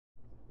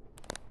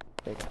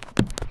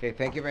Okay,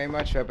 thank you very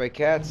much, Rabbi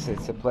Katz.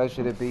 It's a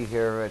pleasure to be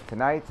here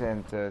tonight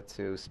and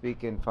to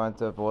speak in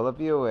front of all of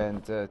you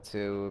and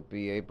to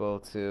be able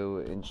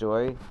to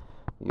enjoy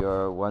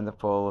your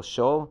wonderful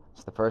shul.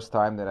 It's the first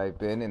time that I've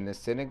been in this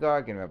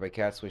synagogue, and Rabbi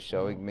Katz was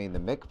showing me the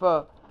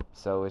mikveh,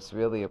 so it's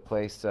really a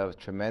place of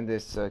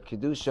tremendous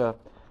kedusha,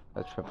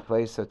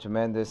 place of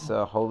tremendous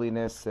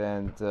holiness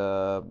and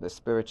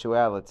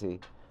spirituality.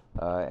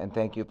 And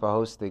thank you for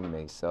hosting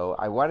me. So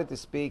I wanted to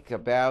speak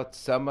about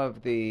some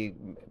of the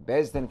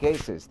Bezdin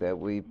cases that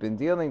we've been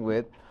dealing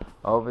with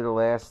over the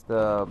last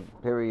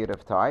period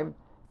of time.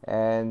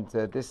 And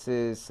this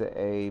is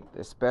a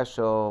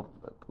special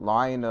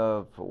line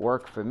of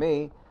work for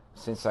me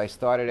since I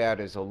started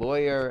out as a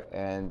lawyer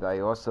and I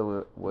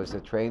also was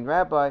a trained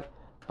rabbi.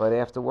 But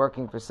after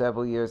working for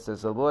several years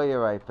as a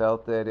lawyer, I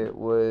felt that it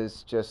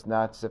was just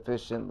not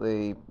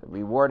sufficiently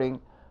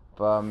rewarding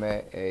from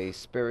a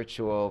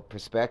spiritual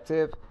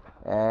perspective.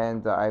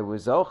 And I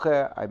was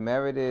zoche. I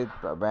merited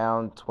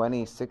around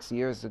 26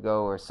 years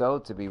ago or so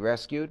to be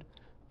rescued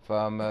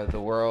from the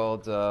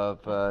world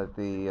of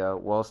the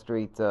Wall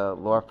Street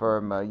law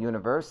firm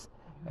Universe,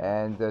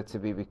 and to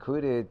be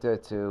recruited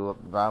to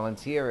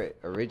volunteer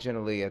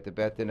originally at the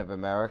Beit of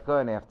America,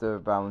 and after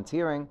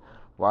volunteering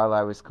while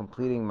I was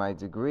completing my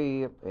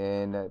degree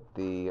in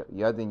the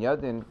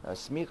Yadin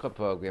Smicha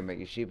program at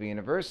Yeshiva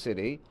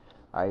University.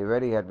 I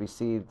already had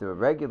received a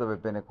regular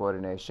rabbinic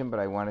ordination, but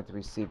I wanted to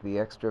receive the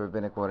extra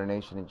rabbinic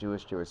ordination in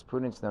Jewish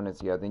jurisprudence known as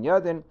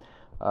Yadin.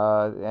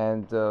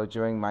 And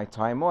during my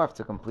time off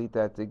to complete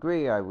that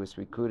degree, I was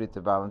recruited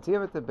to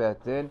volunteer at the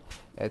Beit Din.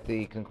 At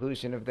the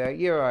conclusion of that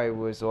year, I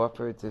was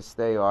offered to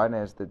stay on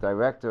as the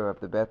director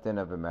of the Beit Din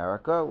of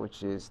America,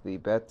 which is the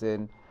Beit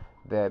Din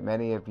that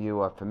many of you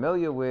are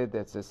familiar with,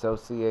 that's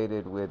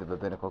associated with the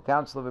Rabbinical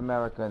Council of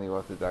America and the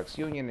Orthodox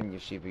Union and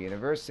Yeshiva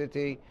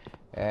University.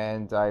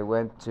 And I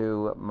went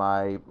to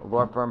my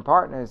law firm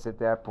partners at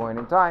that point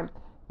in time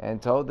and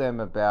told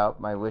them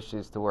about my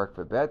wishes to work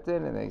for Beit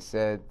Din, and they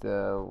said,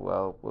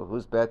 well,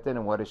 who's Beit Din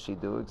and what does she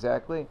do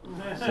exactly?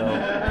 So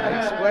I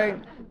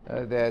explained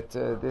that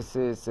this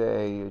is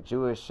a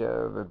Jewish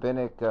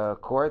rabbinic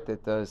court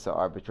that does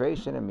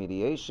arbitration and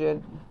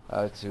mediation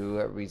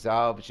to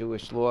resolve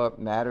Jewish law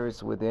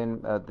matters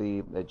within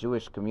the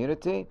Jewish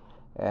community,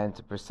 and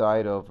to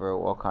preside over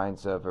all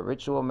kinds of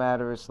ritual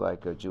matters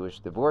like Jewish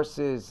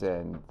divorces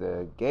and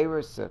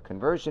gerus,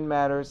 conversion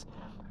matters.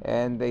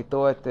 And they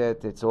thought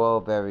that it's all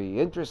very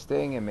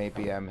interesting, and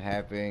maybe I'm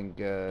having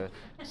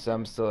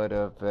some sort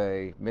of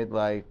a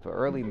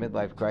early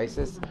midlife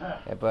crisis,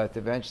 but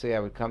eventually I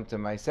would come to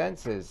my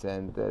senses,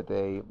 and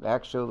they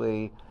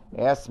actually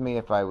asked me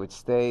if I would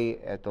stay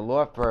at the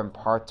law firm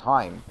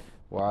part-time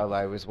while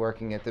I was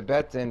working at the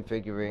Beit Din,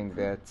 figuring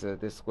that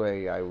this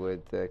way I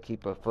would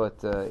keep a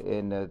foot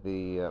in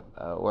the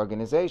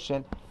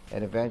organization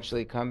and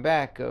eventually come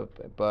back.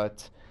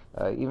 But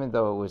even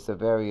though it was a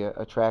very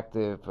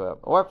attractive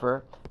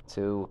offer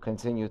to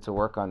continue to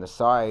work on the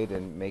side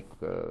and make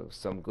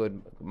some good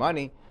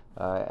money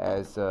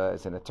as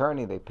an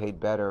attorney, they paid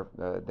better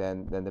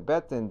than the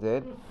Beit Din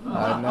did.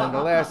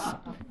 Nonetheless,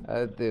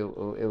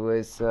 it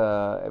was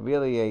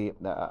really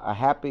a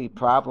happy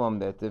problem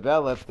that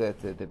developed,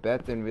 that the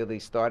Beit Din really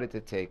started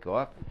to take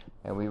off,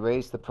 and we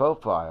raised the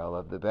profile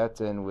of the Beit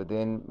Din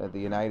within the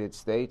United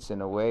States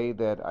in a way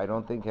that I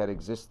don't think had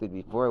existed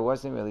before. It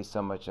wasn't really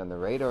so much on the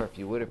radar. If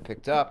you would have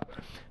picked up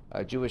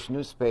a Jewish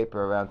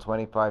newspaper around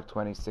 25,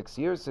 26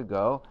 years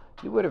ago,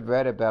 you would have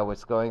read about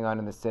what's going on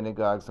in the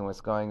synagogues and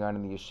what's going on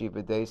in the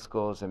yeshiva day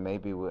schools and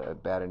maybe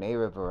about an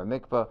Erev or a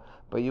mikvah,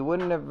 but you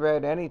wouldn't have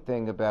read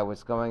anything about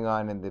what's going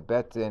on in the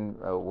Beit Din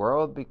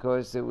world,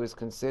 because it was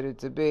considered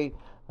to be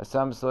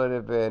some sort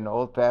of an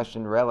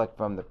old-fashioned relic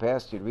from the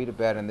past. You'd read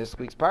about in this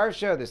week's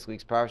parsha,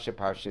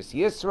 Parshas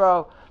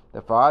Yisro.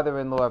 The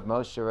father-in-law of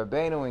Moshe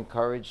Rabbeinu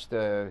encouraged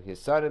his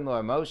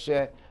son-in-law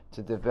Moshe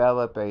to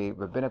develop a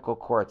rabbinical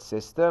court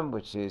system,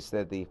 which is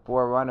the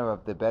forerunner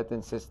of the Beit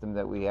Din system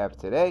that we have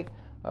today.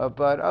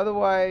 But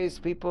otherwise,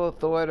 people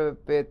thought of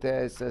it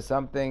as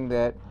something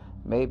that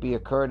maybe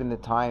occurred in the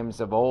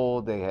times of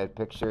old. They had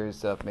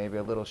pictures of maybe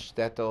a little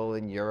shtetl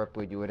in Europe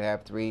where you would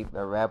have three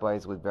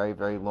rabbis with very,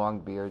 very long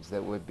beards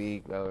that would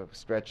be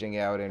stretching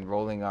out and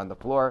rolling on the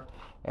floor.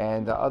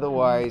 And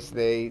otherwise,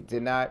 they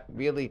did not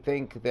really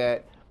think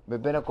that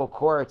rabbinical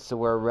courts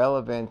were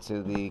relevant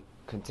to the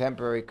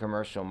contemporary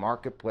commercial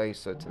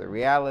marketplace or to the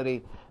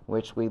reality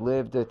which we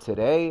lived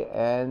today.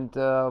 And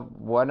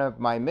one of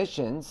my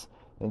missions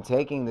in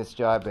taking this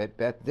job at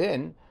Beit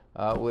Din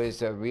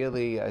was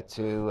really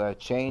to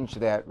change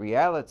that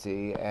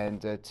reality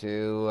and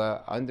to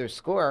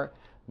underscore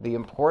the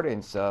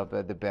importance of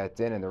the Beit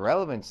Din and the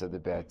relevance of the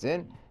Beit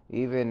Din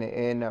even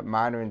in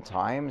modern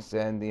times,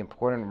 and the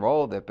important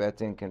role that Beit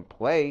Din can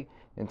play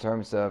in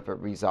terms of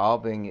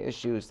resolving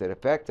issues that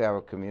affect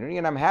our community.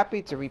 And I'm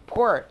happy to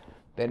report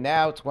that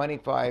now,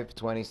 25,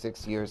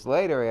 26 years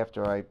later,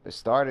 after I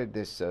started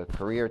this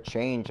career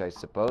change, I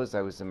suppose,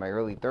 I was in my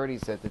early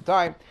 30s at the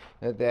time,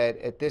 that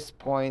at this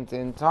point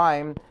in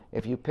time,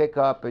 if you pick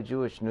up a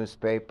Jewish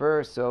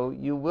newspaper, so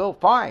you will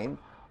find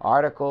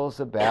articles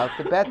about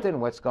the Beit Din,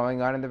 what's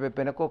going on in the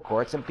rabbinical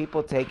courts, and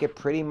people take it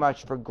pretty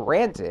much for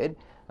granted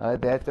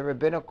that the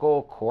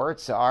rabbinical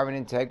courts are an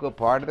integral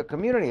part of the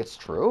community. It's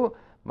true.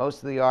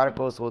 Most of the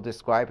articles will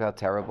describe how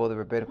terrible the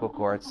rabbinical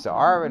courts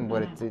are and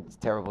what it's a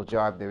terrible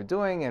job they're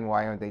doing and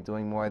why aren't they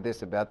doing more of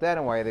this about that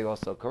and why are they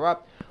also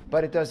corrupt.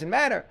 But it doesn't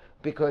matter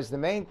because the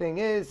main thing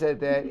is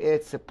that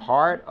it's a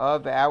part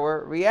of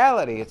our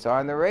reality. It's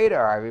on the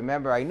radar.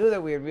 I knew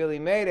that we had really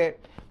made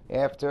it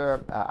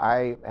after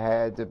I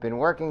had been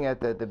working at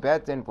the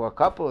Beit Din for a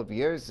couple of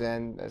years,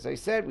 and as I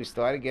said, we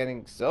started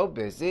getting so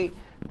busy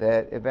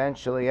that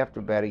eventually,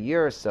 after about a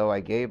year or so, I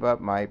gave up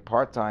my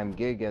part-time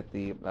gig at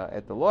the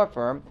law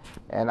firm,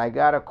 and I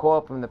got a call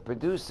from the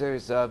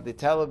producers of the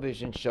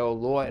television show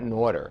Law and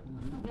Order.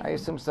 I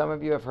assume some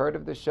of you have heard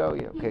of the show.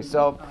 Yeah. Okay,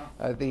 so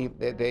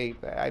they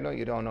I know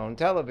you don't own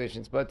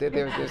televisions, but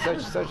there's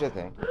such a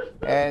thing,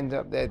 and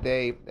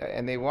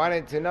they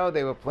wanted to know,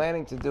 they were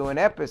planning to do an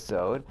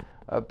episode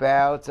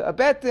about a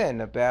Beit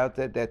Din, about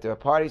that there are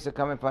parties that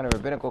come in front of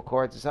rabbinical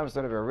courts, some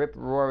sort of a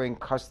rip-roaring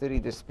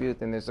custody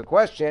dispute, and there's a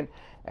question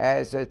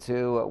as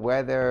to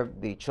whether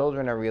the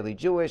children are really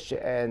Jewish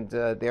and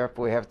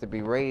therefore have to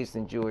be raised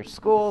in Jewish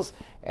schools,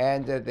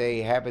 and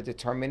they have a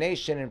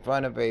determination in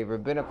front of a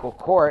rabbinical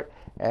court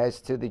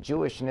as to the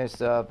Jewishness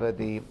of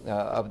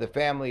the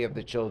family of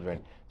the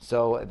children.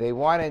 So they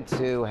wanted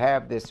to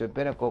have this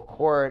rabbinical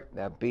court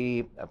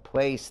be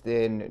placed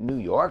in New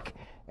York,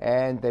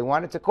 and they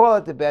wanted to call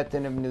it the Beit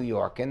Din of New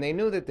York. And they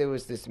knew that there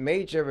was this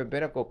major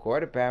rabbinical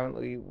court.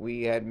 Apparently,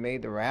 we had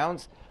made the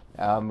rounds.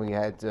 We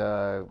had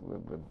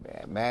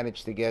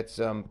managed to get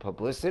some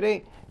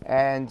publicity,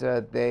 and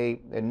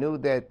they knew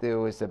that there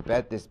was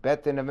this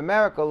Beit Din of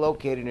America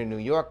located in New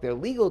York. Their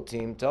legal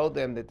team told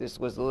them that this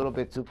was a little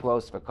bit too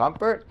close for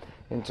comfort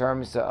in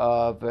terms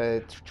of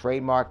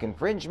trademark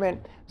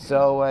infringement.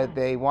 So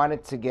they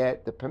wanted to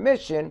get the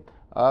permission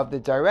of the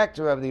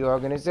director of the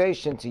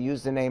organization to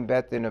use the name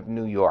Beit Din of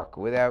New York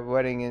without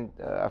running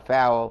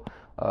afoul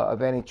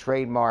of any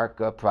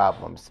trademark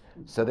problems.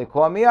 So they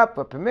called me up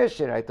for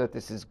permission. I thought,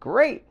 this is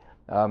great,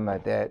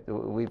 that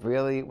we've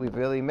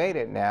really made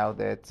it now,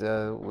 that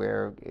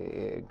we're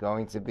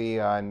going to be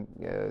on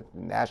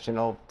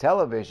national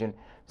television.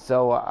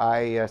 So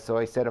I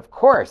said, of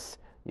course,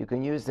 you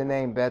can use the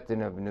name Beit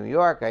Din of New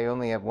York. I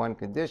only have one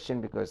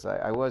condition, because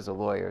I was a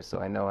lawyer, so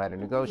I know how to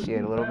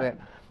negotiate a little bit.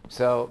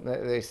 So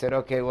they said,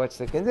 okay, what's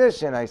the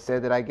condition? I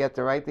said that I get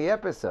to write the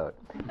episode.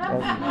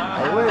 And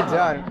I would have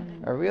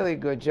done a really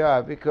good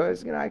job,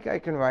 because I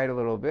can write a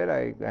little bit.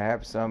 I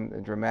have some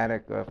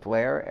dramatic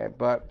flair,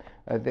 but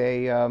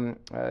they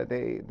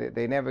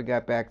never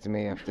got back to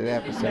me after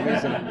that for some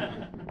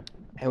reason.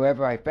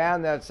 However, I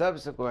found out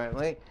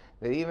subsequently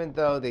that even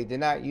though they did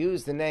not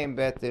use the name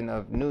Beit Din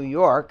of New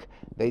York,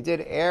 they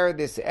did air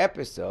this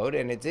episode,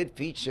 and it did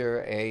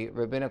feature a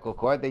rabbinical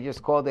court. They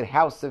just called it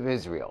House of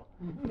Israel.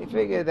 They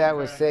figured that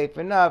was safe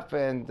enough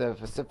and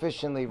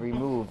sufficiently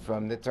removed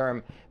from the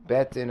term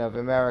Beit Din of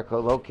America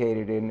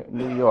located in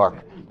New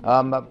York.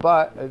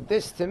 But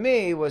this, to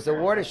me, was a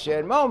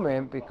watershed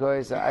moment,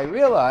 because I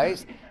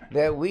realized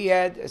that we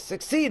had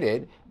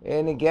succeeded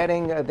in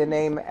getting the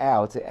name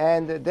out.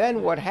 And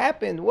then what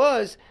happened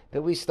was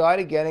that we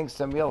started getting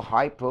some real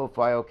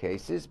high-profile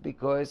cases,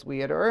 because we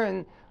had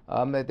earned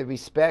the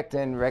respect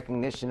and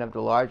recognition of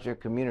the larger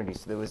community.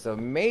 So there was a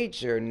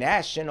major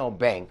national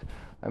bank,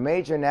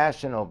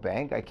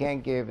 I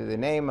can't give the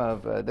name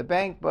of the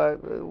bank,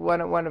 but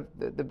one of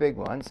the big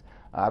ones,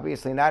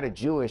 obviously not a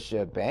Jewish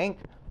bank,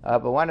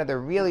 but one of the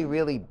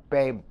really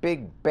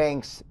big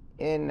banks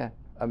in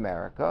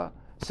America.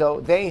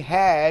 So they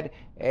had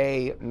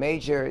a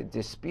major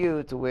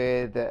dispute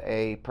with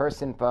a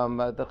person from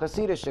the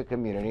Hasidic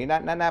community,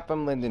 not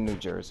from Linden, New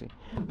Jersey,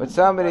 but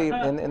somebody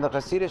in the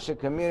Hasidic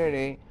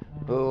community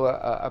who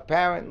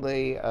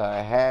apparently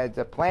had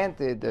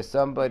planted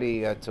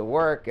somebody to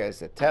work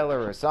as a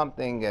teller or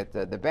something at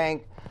the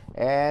bank,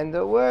 and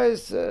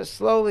was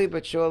slowly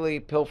but surely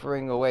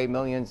pilfering away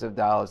millions of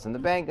dollars in the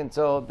bank,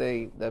 until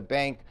the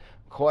bank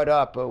caught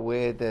up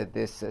with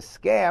this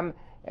scam.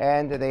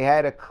 And they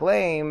had a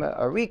claim,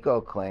 a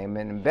RICO claim,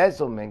 an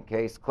embezzlement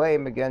case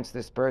claim against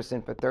this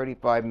person for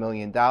 $35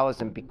 million.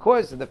 And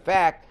because of the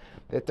fact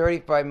that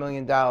 $35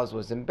 million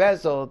was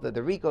embezzled,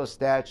 the RICO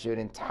statute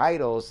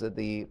entitles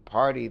the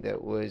party that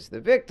was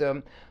the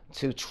victim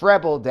to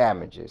treble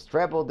damages.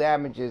 Treble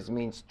damages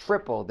means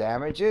triple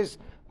damages.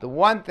 The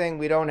one thing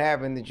we don't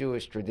have in the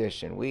Jewish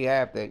tradition, we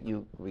have that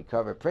you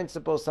recover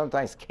principal,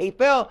 sometimes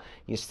kefil.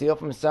 You steal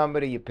from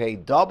somebody, you pay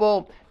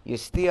double. You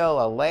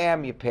steal a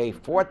lamb, you pay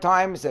 4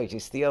 times. If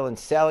you steal and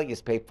sell it, you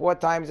pay 4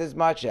 times as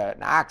much.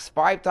 An ox,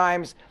 5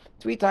 times.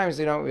 3 times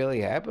they don't really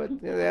have, but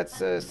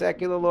that's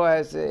secular law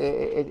has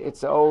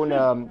its own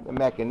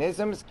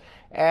mechanisms.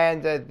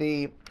 and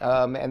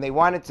and they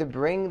wanted to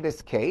bring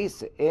this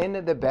case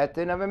in the Beit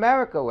of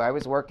America, where I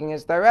was working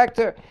as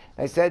director.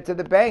 I said to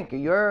the bank,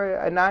 "You're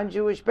a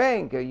non-Jewish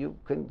bank. You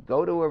can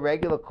go to a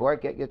regular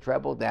court, get your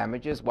treble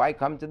damages. Why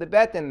come to the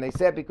Beit?" And they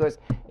said, because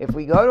if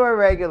we go to a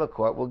regular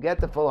court, we'll get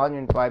the full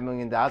 $105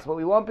 million, but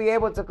we won't be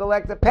able to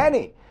collect a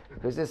penny,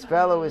 because this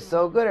fellow is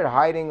so good at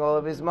hiding all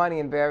of his money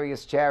in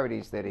various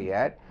charities that he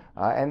had.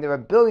 And there are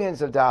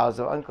billions of dollars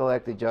of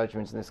uncollected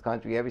judgments in this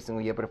country every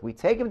single year. But if we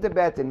take him to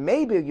Beit, then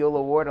maybe you'll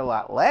award a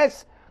lot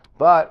less,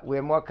 but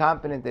we're more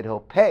confident that he'll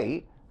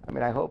pay. I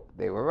mean, I hope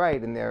they were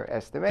right in their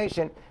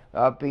estimation,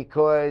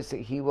 because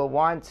he will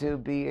want to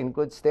be in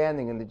good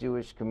standing in the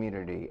Jewish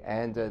community.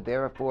 And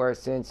therefore,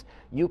 since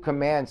you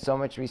command so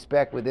much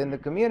respect within the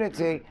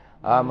community,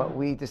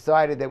 we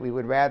decided that we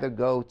would rather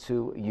go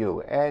to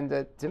you.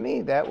 And to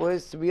me, that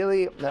was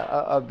really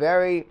a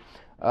very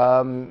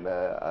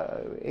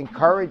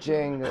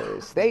encouraging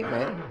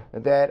statement,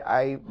 that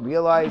I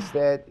realized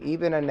that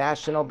even a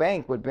national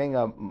bank would bring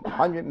a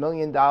 $100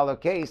 million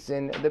case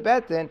in the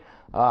Beit.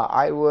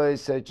 I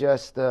was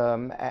just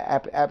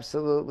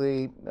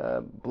absolutely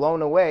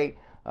blown away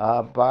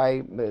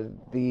by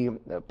the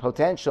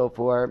potential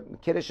for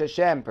Kiddush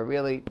Hashem, for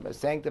really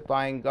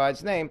sanctifying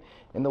God's name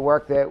in the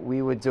work that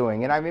we were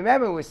doing. And I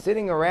remember we were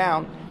sitting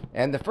around,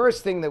 and the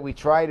first thing that we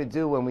try to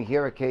do when we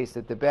hear a case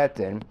at the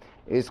Beit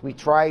is we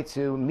try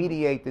to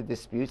mediate the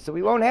dispute, so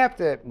we won't have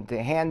to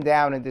hand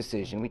down a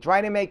decision. We try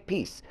to make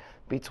peace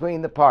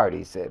between the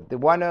parties.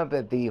 One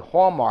of the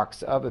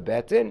hallmarks of a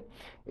Beit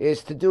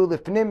is to do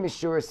lifnim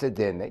mishur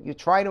sedin, that you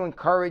try to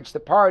encourage the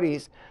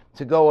parties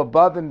to go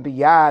above and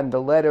beyond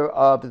the letter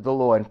of the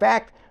law. In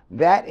fact,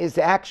 that is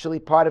actually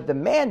part of the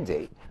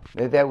mandate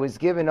that was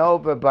given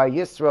over by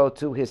Yisro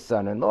to his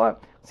son-in-law.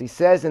 So he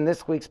says in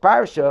this week's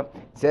parsha,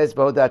 it says,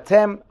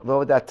 "Vodatem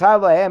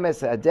lahem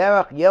es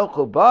haderech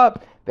yelchu ba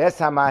ves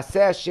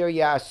hamaseh asher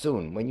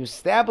ya'asun." When you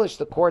establish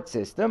the court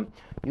system,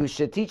 you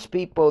should teach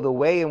people the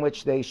way in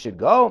which they should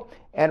go,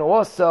 and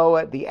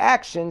also the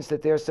actions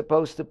that they're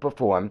supposed to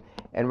perform.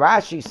 And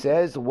Rashi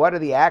says, what are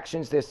the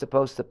actions they're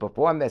supposed to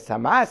perform? Ves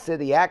hamaseh,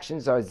 the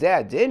actions are zeh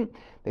adin.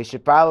 They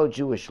should follow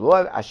Jewish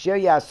law. Asher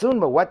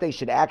ya'asun, but what they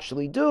should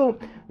actually do,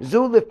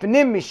 zu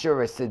lifnim mishur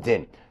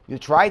sedin. You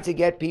try to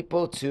get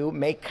people to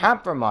make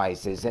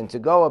compromises and to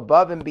go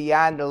above and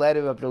beyond the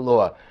letter of the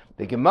law.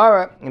 The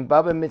Gemara in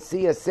Baba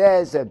Metzia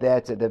says that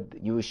the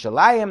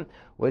Yerushalayim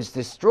was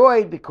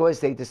destroyed because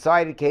they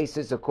decided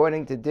cases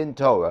according to Din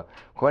Torah,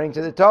 according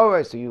to the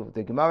Torah. So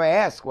the Gemara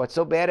asks, what's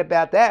so bad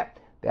about that?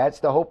 That's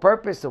the whole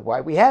purpose of why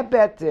we have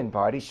Beit Din.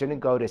 Parties shouldn't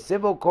go to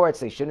civil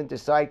courts. They shouldn't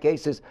decide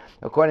cases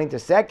according to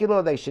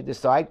secular. They should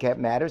decide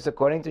matters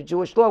according to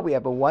Jewish law. We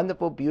have a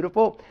wonderful,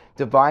 beautiful,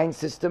 divine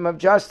system of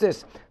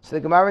justice. So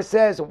the Gemara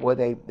says, would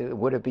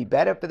it be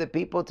better for the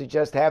people to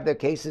just have their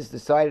cases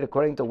decided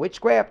according to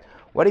witchcraft?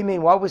 What do you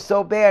mean? What was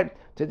so bad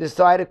to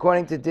decide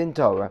according to Din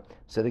Torah?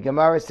 So the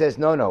Gemara says,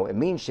 no. It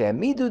means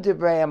she'emidu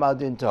divrayim al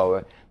Din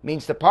Torah.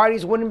 Means the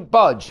parties wouldn't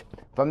budge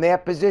from their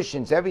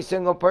positions. Every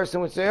single person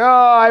would say,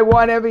 I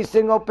want every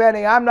single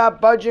penny. I'm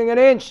not budging an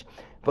inch.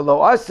 Below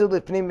asu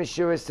lifnim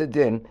mishur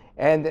sedin,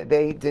 and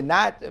they did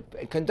not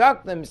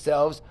conduct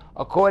themselves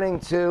according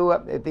to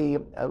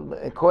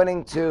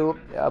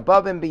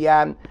above and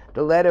beyond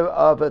the letter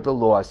of the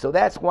law. So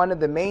that's one of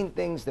the main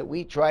things that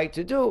we try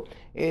to do,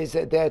 is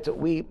that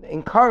we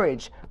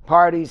encourage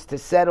parties to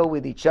settle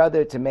with each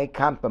other, to make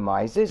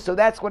compromises. So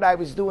that's what I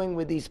was doing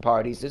with these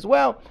parties as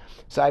well.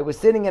 So I was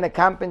sitting in a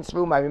conference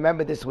room. I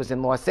remember this was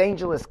in Los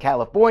Angeles,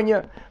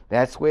 California.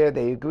 That's where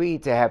they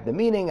agreed to have the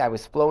meeting. I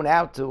was flown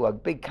out to a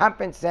big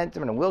conference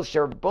center in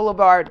Wilshire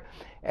Boulevard,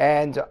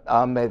 and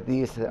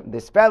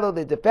this fellow,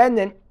 the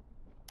defendant,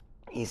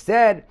 he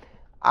said,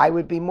 I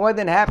would be more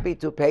than happy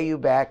to pay you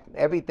back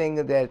everything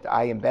that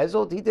I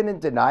embezzled. He didn't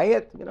deny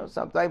it.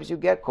 Sometimes you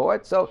get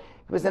caught. So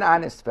he was an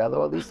honest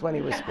fellow, at least when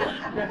he was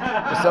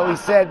caught. So he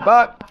said,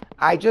 but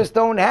I just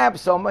don't have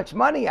so much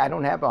money. I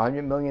don't have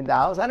 $100 million.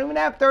 I don't even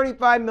have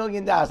 $35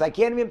 million. I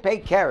can't even pay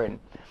Karen.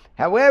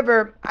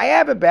 However, I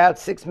have about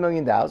 $6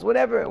 million,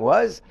 whatever it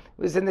was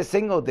in the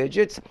single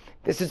digits.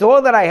 This is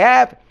all that I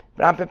have,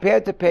 but I'm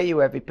prepared to pay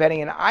you every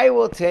penny, and I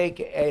will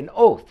take an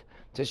oath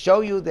to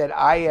show you that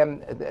I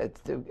am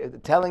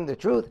telling the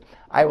truth.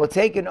 I will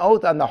take an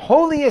oath on the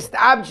holiest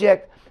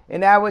object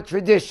in our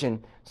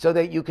tradition so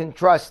that you can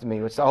trust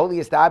me. What's the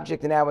holiest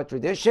object in our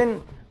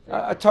tradition?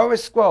 A Torah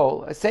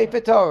scroll, a Sefer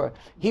Torah.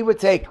 He would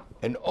take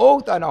an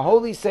oath on a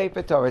holy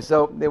Sefer Torah.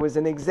 So there was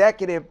an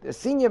executive, a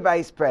senior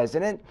vice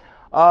president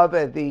of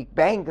the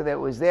bank that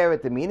was there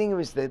at the meeting.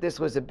 This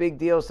was a big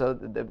deal, so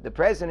the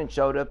president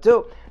showed up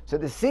too. So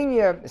the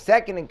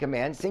second in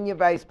command, senior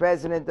vice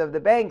president of the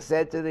bank,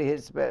 said to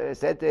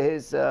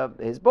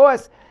his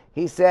boss,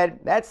 he said,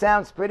 that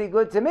sounds pretty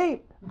good to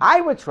me. I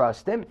would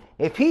trust him.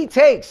 If he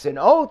takes an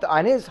oath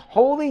on his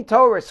holy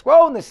Torah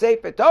scroll in the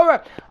Sefer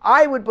Torah,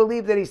 I would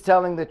believe that he's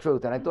telling the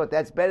truth. And I thought,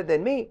 that's better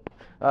than me.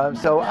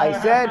 So I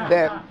said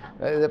that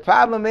the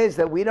problem is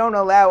that we don't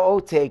allow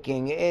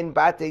oath-taking in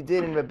Batei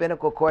Din and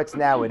rabbinical courts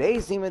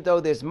nowadays, even though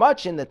there's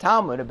much in the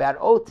Talmud about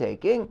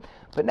oath-taking.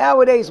 But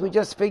nowadays we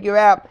just figure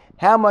out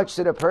how much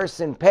should a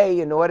person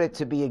pay in order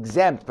to be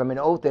exempt from an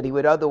oath that he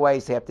would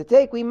otherwise have to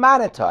take. We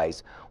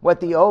monetize what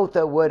the oath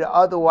would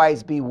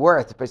otherwise be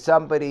worth for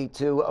somebody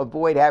to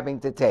avoid having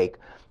to take.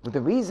 But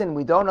the reason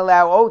we don't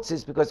allow oaths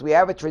is because we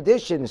have a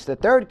tradition. It's the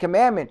third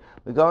commandment.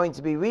 We're going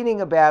to be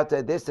reading about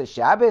this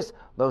Shabbos.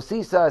 Lo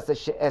sisa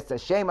es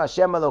Hashem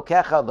Hashem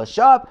Elokecha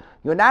l'shav.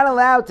 You're not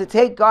allowed to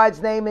take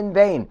God's name in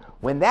vain.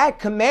 When that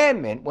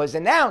commandment was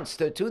announced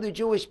to the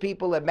Jewish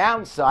people at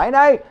Mount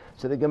Sinai,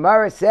 so the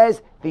Gemara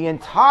says, the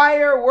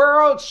entire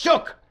world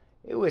shook.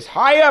 It was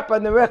high up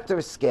on the Richter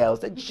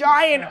scales, a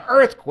giant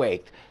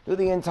earthquake through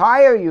the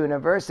entire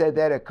universe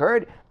that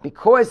occurred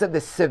because of the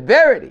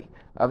severity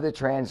of the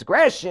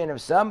transgression of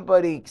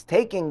somebody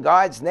taking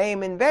God's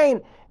name in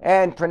vain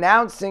and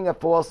pronouncing a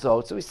false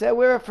oath. So we said,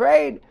 we're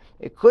afraid.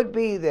 It could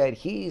be that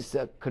he's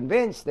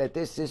convinced that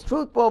this is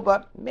truthful,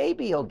 but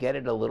maybe he'll get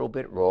it a little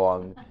bit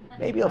wrong.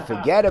 Maybe he'll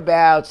forget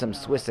about some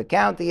Swiss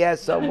account he has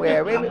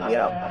somewhere. Maybe,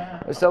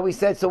 So we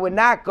said, so we're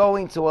not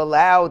going to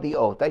allow the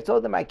oath. I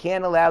told them I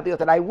can't allow the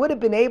oath. And I would have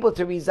been able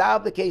to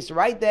resolve the case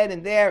right then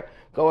and there,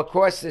 go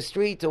across the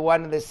street to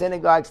one of the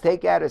synagogues,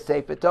 take out a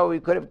Sefer Torah. We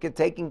could have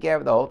taken care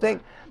of the whole thing.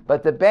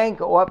 But the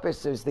bank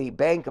officers, the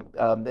bank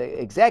the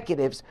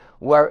executives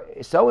were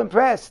so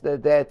impressed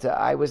that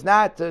I was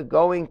not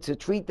going to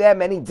treat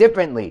them any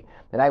differently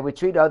than I would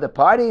treat other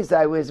parties.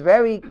 I was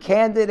very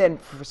candid and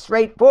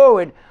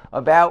straightforward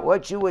about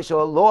what Jewish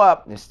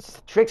law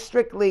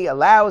strictly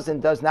allows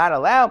and does not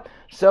allow.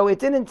 So it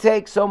didn't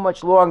take so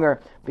much longer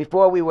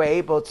before we were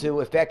able to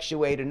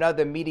effectuate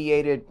another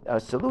mediated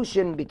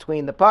solution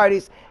between the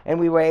parties, and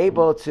we were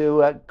able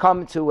to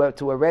come to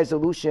a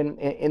resolution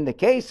in the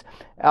case.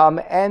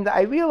 And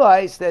I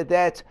realized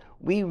that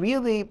we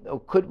really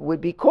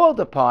would be called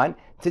upon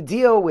to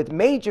deal with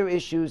major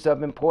issues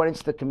of importance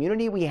to the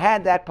community. We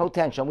had that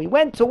potential. We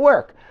went to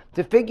work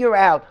to figure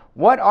out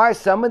what are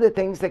some of the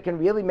things that can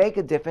really make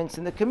a difference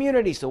in the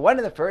community. So one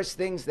of the first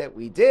things that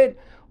we did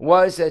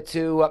was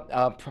to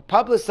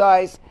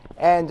publicize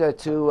and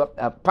to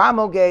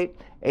promulgate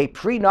a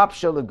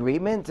prenuptial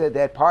agreement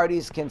that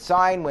parties can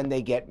sign when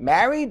they get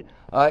married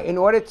in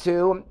order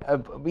to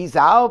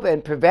resolve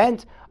and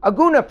prevent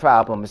aguna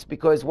problems.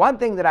 Because one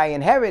thing that I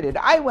inherited,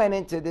 I went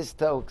into this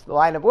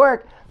line of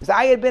work because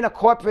I had been a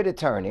corporate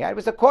attorney. I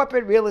was a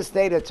corporate real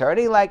estate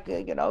attorney, like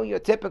your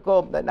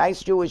typical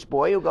nice Jewish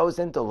boy who goes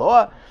into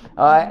law,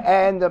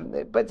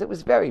 but it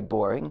was very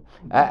boring.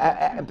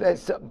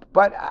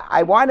 But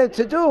I wanted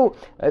to do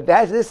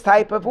this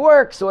type of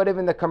work, sort of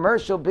in the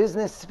commercial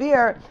business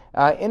sphere,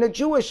 in a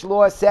Jewish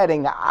law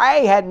setting.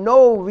 I had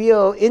no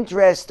real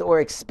interest or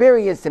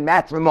experience in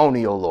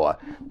matrimonial law.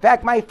 In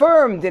fact, my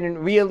firm didn't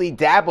really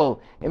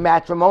dabble in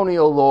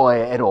matrimonial law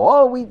at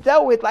all. We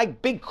dealt with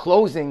like big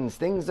closings,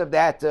 things of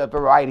that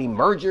variety,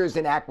 mergers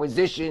and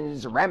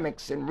acquisitions,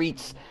 remics and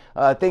REITs,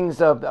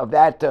 things of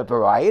that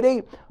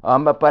variety.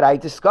 But I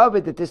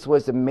discovered that this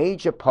was a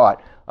major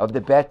part of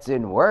the Beit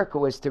work,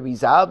 was to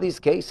resolve these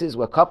cases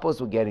where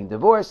couples were getting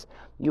divorced.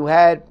 You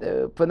had,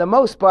 for the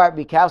most part,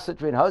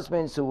 recalcitrant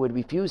husbands who would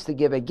refuse to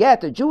give a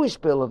get, a Jewish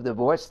bill of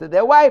divorce, to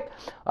their wife,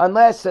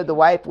 unless the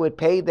wife would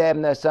pay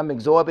them some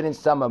exorbitant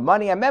sum of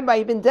money. I remember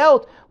I even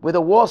dealt with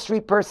a Wall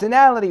Street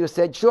personality who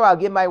said, sure, I'll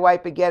give my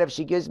wife a get if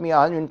she gives me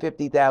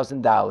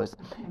 $150,000.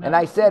 And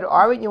I said,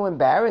 aren't you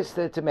embarrassed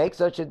to make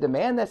such a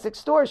demand? That's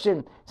extortion.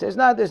 He says,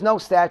 no, there's no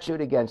statute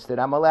against it.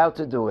 I'm allowed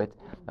to do it.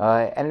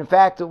 And in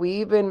fact, we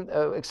even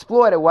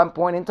explored at one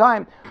point in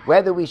time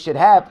whether we should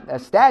have a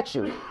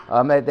statute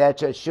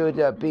that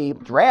should be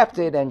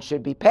drafted and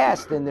should be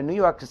passed in the New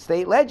York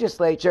State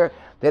Legislature,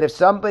 that if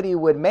somebody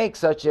would make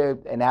such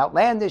an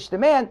outlandish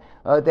demand,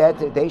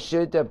 that they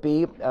should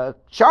be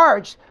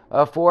charged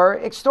for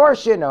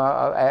extortion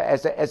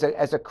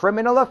as a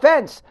criminal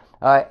offense.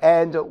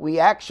 And we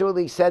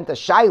actually sent a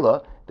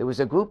SHIUR. There was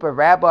a group of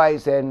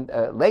rabbis and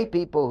lay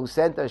people who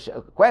sent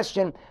a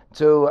question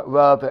to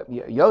Rav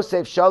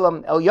Yosef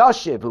Shalom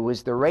Elyashiv, who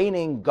was the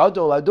reigning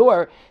Gadol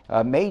Ador,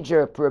 a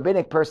major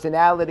rabbinic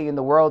personality in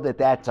the world at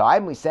that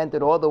time. We sent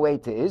it all the way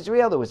to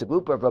Israel. There was a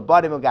group of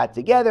rabbanim who got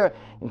together,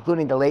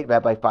 including the late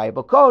Rabbi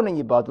Fayel Cohen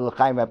and Yibad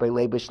L'chaim Rabbi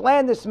Leibush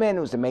Landesman,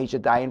 who was a major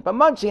dayan from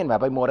Muncie, and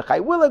Rabbi Mordechai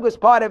Willig was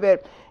part of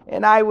it.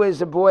 And I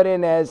was brought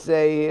in as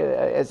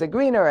a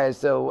greener,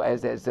 as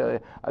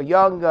a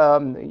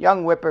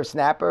young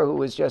whippersnapper who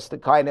was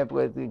just kind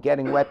of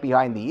getting wet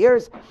behind the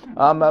ears.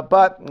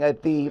 But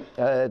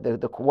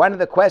one of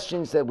the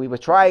questions that we were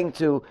trying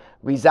to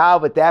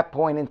resolve at that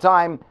point in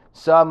time,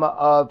 some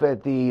of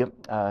the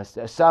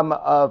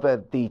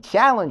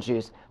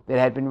challenges that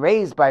had been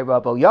raised by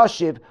Rav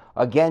Elyashiv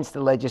against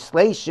the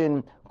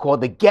legislation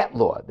called the Get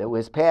Law that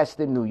was passed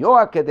in New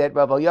York that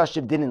Rav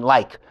Elyashiv didn't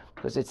like,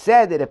 because it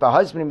said that if a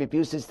husband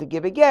refuses to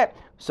give a get,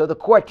 so the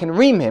court can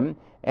ream him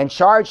and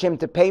charge him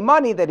to pay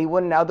money that he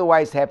wouldn't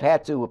otherwise have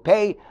had to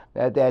pay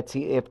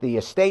if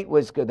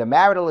the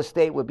marital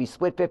estate would be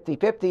split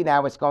 50-50,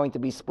 now it's going to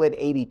be split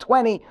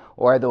 80-20,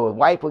 or the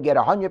wife would get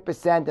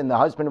 100% and the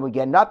husband would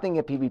get nothing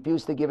if he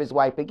refused to give his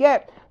wife a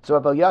get. So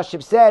Rabbi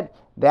Yosef said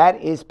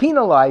that is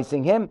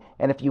penalizing him,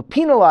 and if you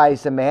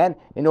penalize a man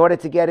in order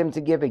to get him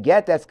to give a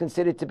get, that's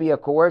considered to be a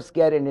coerced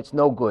get, and it's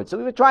no good. So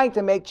we were trying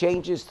to make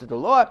changes to the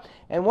law,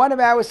 and one of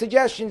our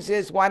suggestions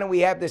is, why don't we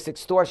have this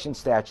extortion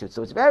statute?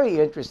 So it's very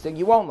interesting.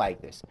 You won't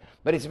like this,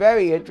 but it's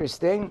very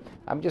interesting.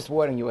 I'm just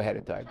warning you ahead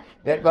of time.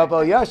 That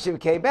Rabbi Yosef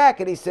came back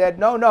and he said,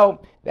 no,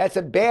 that's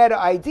a bad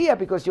idea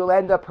because you'll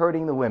end up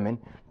hurting the women,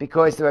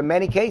 because there are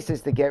many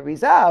cases that get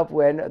resolved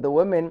when the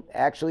woman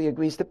actually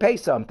agrees to pay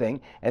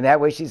something, and that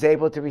way she's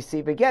able to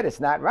receive a get. It's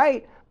not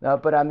right.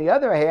 But on the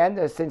other hand,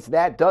 since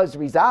that does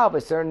resolve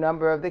a certain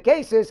number of the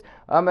cases,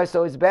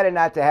 so it's better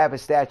not to have a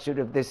statute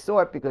of this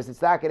sort, because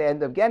it's not going to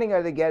end up getting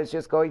her the get. It's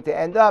just going to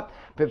end up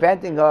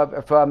preventing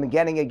her from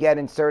getting a get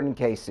in certain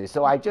cases.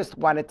 So I just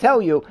want to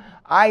tell you,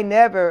 I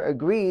never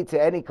agreed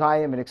to any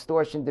kind of an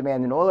extortion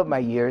demand in all of my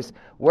years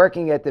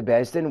working at the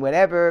Beis Din.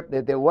 Whenever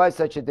there was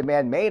such a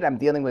demand made, I'm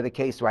dealing with a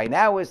case right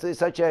now, is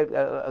such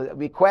a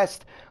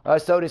request,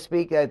 so to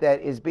speak,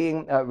 that is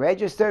being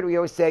registered. We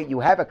always say, you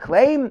have a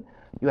claim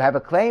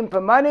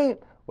for money,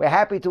 we're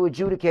happy to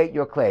adjudicate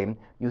your claim.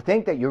 You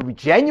think that you're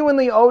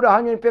genuinely owed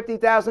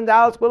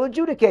 $150,000, we'll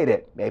adjudicate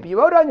it. Maybe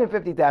you owed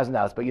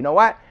 $150,000, but you know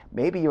what?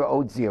 Maybe you're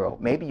owed zero.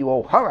 Maybe you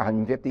owe her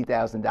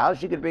 $150,000.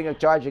 She could bring a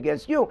charge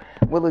against you.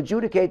 We'll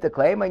adjudicate the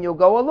claim, and you'll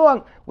go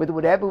along with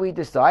whatever we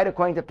decide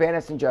according to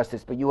fairness and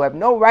justice. But you have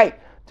no right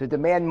to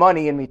demand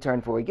money in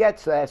return for a get.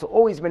 So that's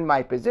always been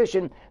my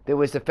position. There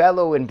was a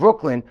fellow in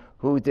Brooklyn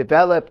who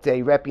developed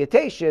a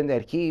reputation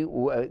that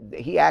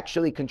he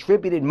actually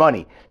contributed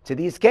money to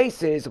these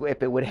cases.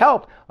 If it would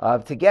help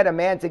to get a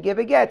man to give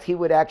a get, he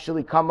would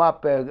actually come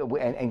up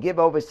and give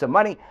over some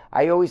money.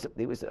 It was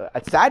a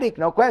tzaddik,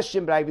 no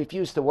question, but I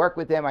refused to work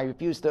with him. I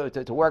refused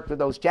to work with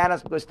those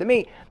channels, because to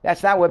me,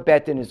 that's not what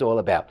Beit Din is all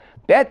about.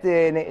 Beit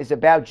Din is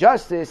about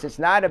justice. It's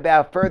not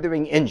about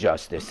furthering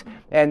injustice.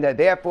 And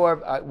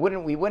therefore,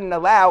 we wouldn't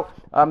allow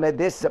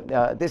this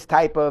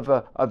type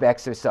of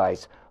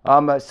exercise.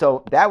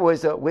 So that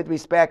was with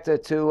respect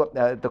to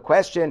the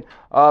question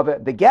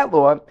of the get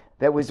law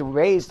that was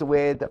raised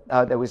with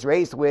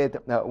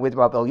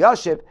Rabbi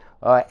Yosef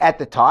at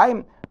the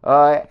time,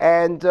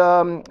 and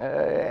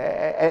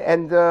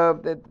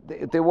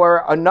there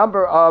were a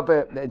number of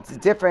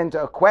different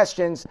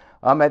questions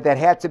that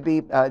had to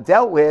be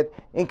dealt with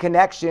in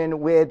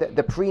connection with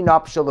the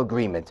prenuptial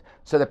agreement.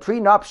 So the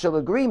prenuptial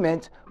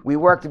agreement, we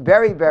worked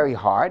very, very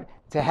hard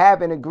to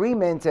have an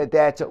agreement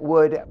that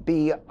would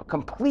be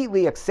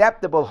completely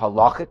acceptable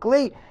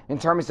halachically in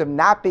terms of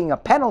not being a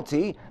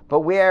penalty,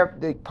 but where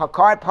the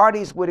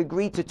parties would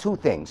agree to two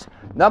things.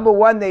 Number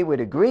one, they would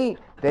agree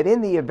that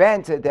in the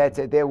event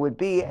that there would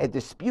be a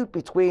dispute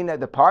between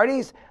the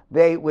parties,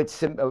 they would,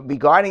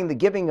 regarding the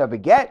giving of a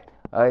get,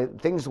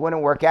 things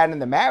wouldn't work out in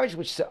the marriage,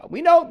 which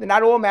we know that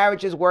not all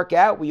marriages work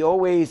out. We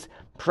always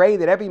pray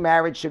that every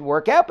marriage should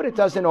work out, but it's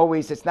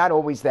not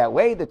always that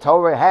way. The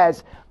Torah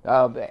has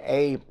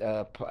a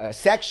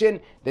section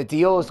that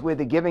deals with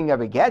the giving of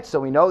a get, so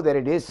we know that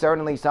it is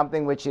certainly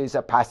something which is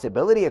a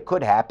possibility. It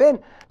could happen.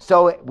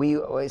 So we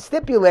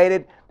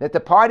stipulated that the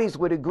parties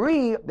would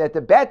agree that the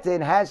Beit Din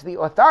has the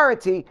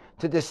authority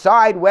to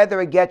decide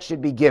whether a get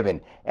should be given.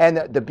 And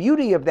the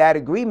beauty of that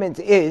agreement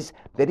is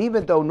that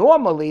even though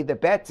normally the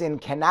Beit Din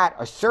cannot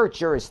assert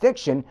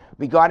jurisdiction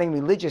regarding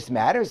religious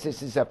matters,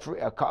 this is a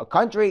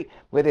country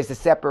where there's a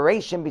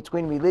separation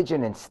between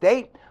religion and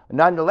state.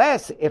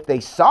 Nonetheless, if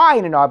they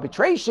sign an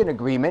arbitration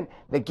agreement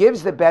that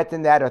gives the Beit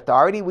Din that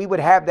authority, we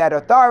would have that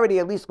authority,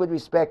 at least with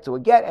respect to a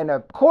get, and a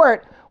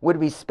court would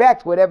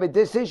respect whatever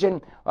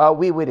decision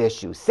we would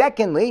issue.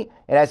 Secondly,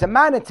 it has a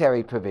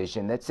monetary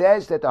provision that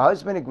says that the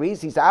husband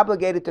agrees he's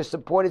obligated to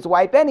support his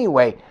wife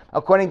anyway,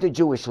 according to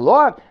Jewish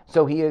law.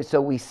 So we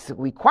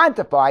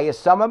quantify a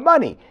sum of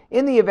money.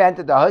 In the event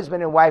that the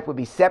husband and wife would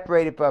be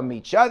separated from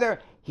each other,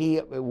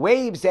 he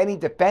waives any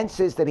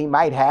defenses that he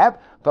might have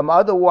from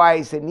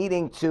otherwise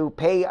needing to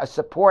pay a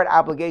support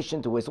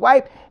obligation to his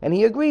wife, and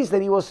he agrees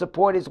that he will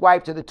support his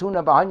wife to the tune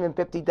of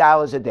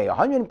 $150 a day.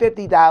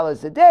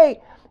 $150 a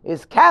day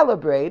is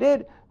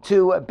calibrated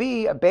to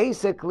be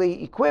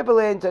basically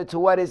equivalent to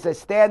what is the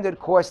standard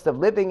cost of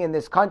living in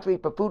this country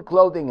for food,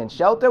 clothing, and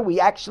shelter. We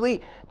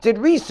actually did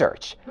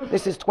research.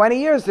 This is 20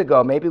 years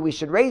ago. Maybe we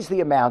should raise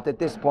the amount at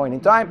this point in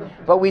time,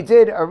 but we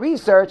did a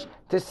research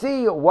to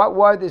see what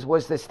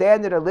was the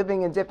standard of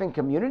living in different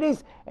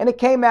communities, and it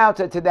came out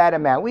to that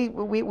amount. We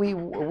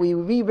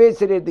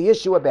revisited the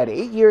issue about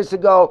 8 years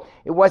ago.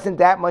 It wasn't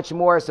that much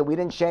more, so we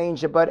didn't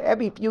change it, but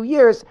every few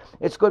years,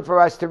 it's good for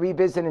us to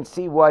revisit and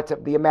see what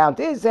the amount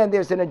is, and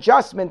there's an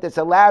adjustment that's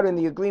allowed in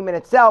the agreement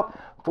itself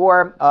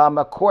for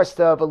a cost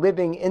of a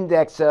living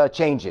index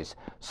changes.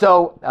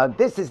 So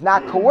this is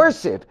not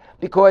coercive,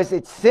 because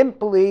it's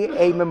simply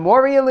a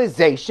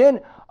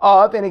memorialization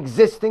of an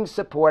existing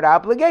support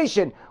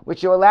obligation,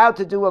 which you're allowed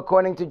to do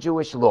according to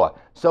Jewish law.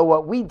 So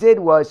what we did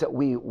was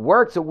we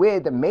worked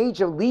with the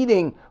major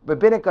leading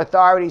rabbinic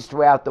authorities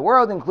throughout the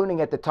world,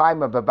 including at the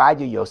time of Rabbi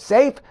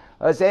Yosef,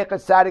 Zechat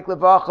Tzadik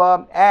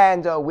Levacha,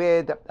 and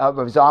with Rav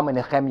Zalman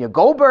Nehemiah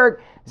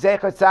Goldberg,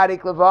 Zechat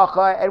Tzadik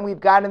Levacha, and we've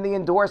gotten the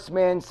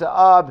endorsements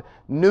of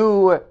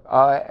new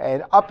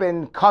and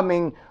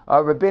up-and-coming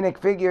rabbinic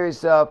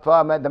figures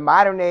from the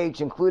modern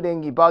age,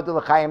 including Yibadul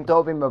L'Chaim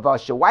Tovim Rav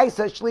Asher Weiss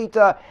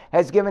Shlita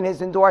has given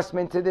his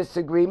endorsement to this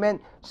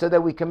agreement so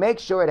that we can make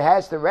sure it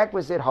has the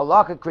requisite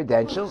halakha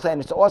credentials,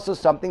 and it's also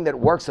something that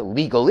works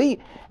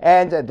legally,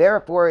 and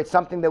therefore it's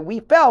something that we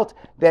felt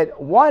that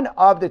one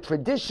of the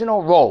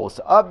traditional roles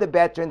of the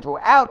veteran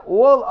throughout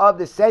all of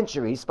the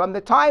centuries, from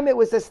the time it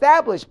was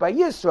established by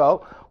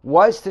Yisro,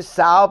 was to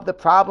solve the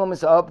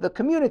problems of the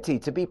community,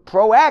 to be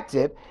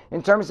proactive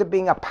in terms of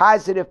being a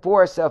positive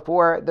force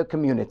for the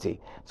community.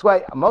 That's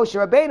why Moshe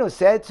Rabbeinu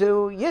said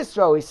to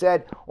Yisro, he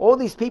said, all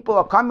these people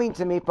are coming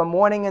to me from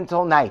morning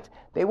until night.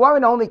 They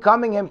weren't only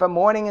coming in from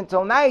morning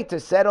until night to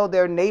settle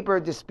their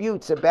neighbor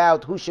disputes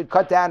about who should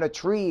cut down a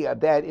tree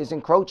that is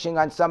encroaching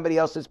on somebody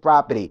else's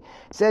property.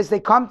 It says they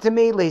come to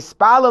me,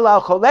 lehispalel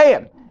al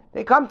choleim.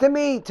 They come to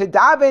me to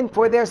daven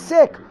for their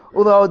sick,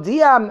 and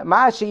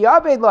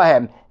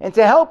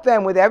to help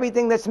them with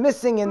everything that's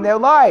missing in their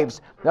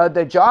lives. Now,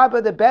 the job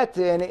of the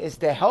Betin is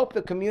to help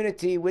the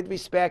community with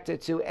respect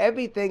to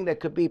everything that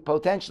could be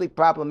potentially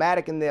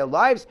problematic in their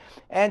lives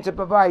and to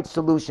provide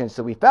solutions.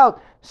 So we felt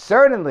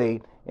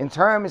certainly in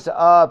terms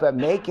of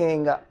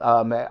making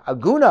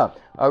aguna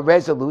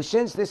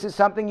resolutions, this is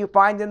something you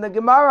find in the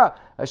Gemara.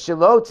 To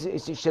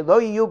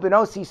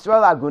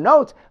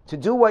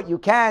do what you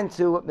can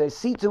to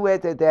see to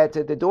it that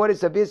the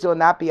daughters of Israel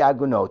not be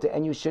agunot.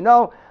 And you should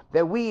know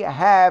that we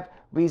have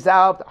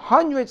resolved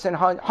hundreds and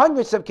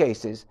hundreds of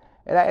cases,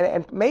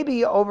 and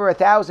maybe over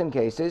 1,000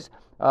 cases,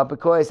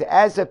 because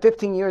as of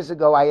 15 years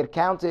ago, I had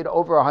counted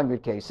over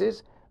 100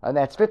 cases. And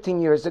that's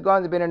 15 years ago,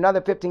 and there's been another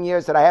 15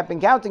 years that I haven't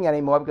been counting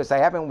anymore because I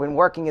haven't been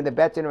working in the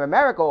Beit of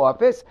America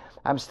office.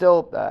 I'm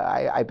still,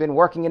 I've been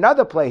working in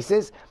other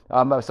places,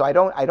 so I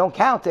don't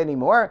count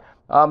anymore.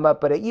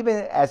 But even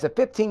as of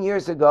 15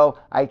 years ago,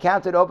 I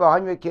counted over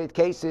 100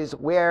 cases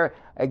where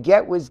a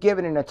get was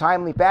given in a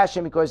timely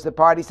fashion because the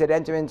parties had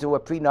entered into a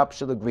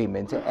prenuptial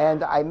agreement.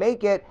 And I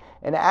make it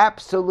an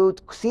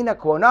absolute sine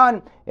qua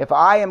non if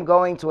I am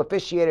going to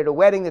officiate at a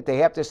wedding that they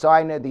have to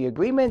sign the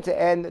agreement.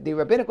 And the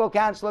Rabbinical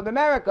Council of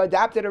America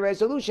adopted a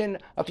resolution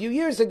a few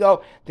years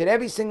ago that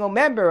every single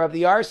member of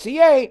the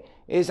RCA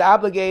is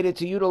obligated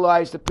to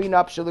utilize the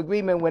prenuptial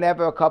agreement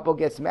whenever a couple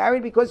gets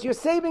married because you're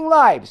saving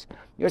lives.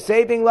 You're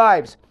saving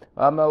lives.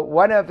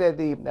 One of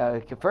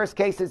the first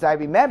cases I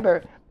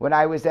remember when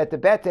I was at the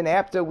Beit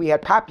after we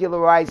had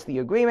popularized the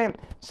agreement,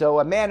 so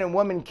a man and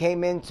woman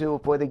came in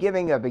for the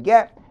giving of a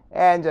get,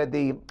 and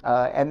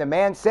the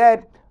man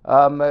said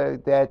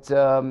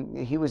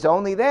that he was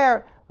only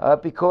there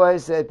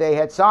because they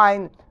had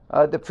signed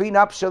the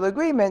prenuptial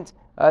agreement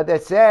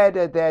that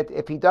said that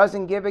if he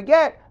doesn't give a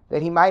get,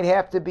 that he might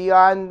have to be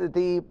on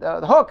the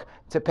hook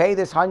to pay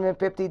this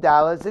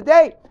 $150 a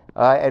day.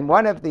 And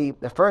one of the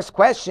first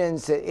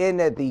questions in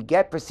the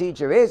get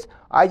procedure is,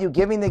 are you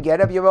giving the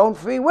get of your own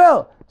free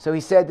will? So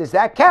he said, does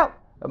that count?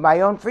 Of my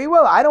own free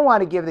will? I don't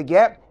want to give the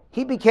get.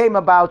 He became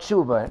a Baal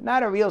Tshuva,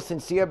 not a real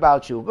sincere Baal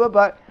Tshuva,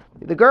 but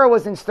the girl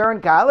was in Stern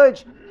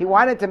College. He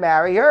wanted to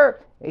marry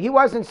her. He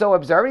wasn't so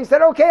observant. He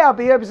said, okay, I'll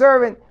be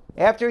observant.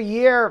 After a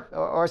year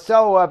or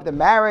so of the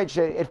marriage,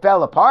 it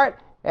fell apart.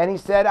 And he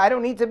said, I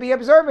don't need to be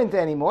observant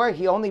anymore.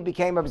 He only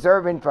became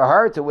observant for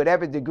her to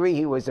whatever degree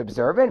he was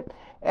observant.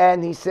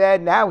 And he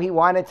said now he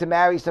wanted to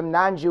marry some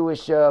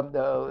non-Jewish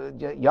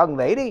young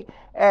lady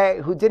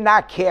who did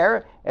not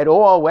care at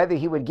all whether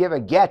he would give a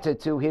get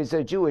to his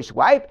Jewish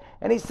wife.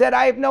 And he said,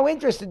 I have no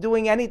interest in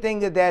doing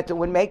anything that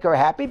would make her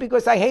happy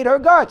because I hate her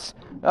guts.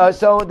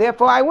 So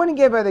therefore I wouldn't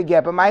give her the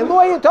get. But my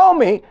lawyer told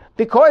me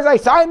because I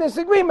signed this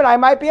agreement, I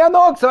might be on the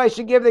hook, so I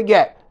should give the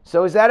get.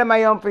 So is that of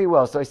my own free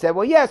will? So I said,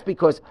 well, yes,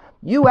 because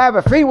you have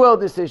a free will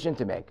decision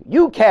to make.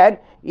 You can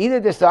either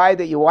decide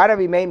that you want to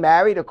remain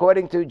married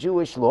according to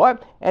Jewish law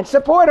and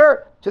support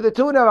her to the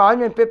tune of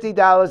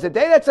 $150 a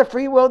day. That's a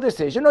free will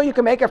decision. Or you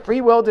can make a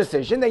free will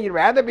decision that you'd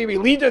rather be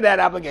relieved of that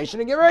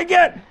obligation and give her a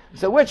get.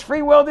 So which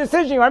free will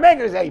decision you want to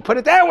make? I say, you put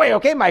it that way,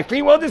 okay? My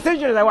free will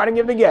decision is I want to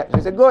give the get. So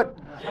I said, good.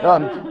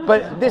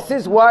 But this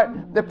is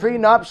what the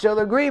prenuptial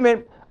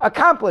agreement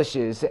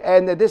accomplishes,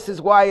 and this is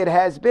why it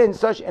has been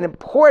such an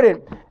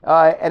important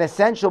and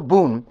essential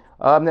boon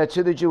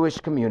to the Jewish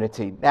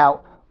community.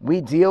 Now, we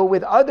deal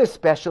with other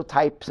special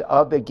types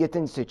of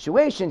gittin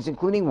situations,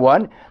 including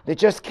one that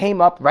just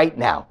came up right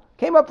now.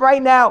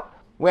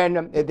 When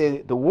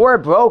the war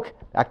broke,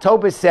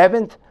 October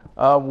 7th,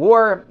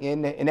 war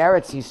in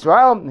Eretz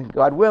Yisrael.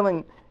 God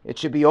willing, it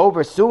should be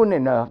over soon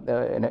in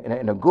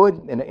a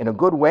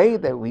good way,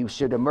 that we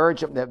should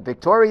emerge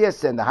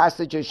victorious and the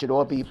hostages should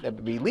all be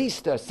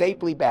released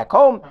safely back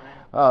home.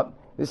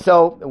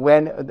 So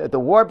when the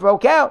war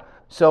broke out,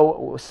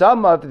 So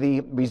some of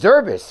the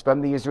reservists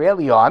from the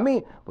Israeli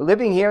army were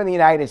living here in the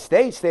United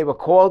States. They were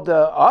called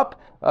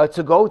up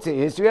to go to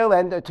Israel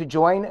and to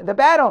join the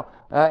battle.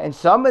 And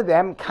some of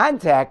them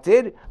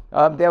contacted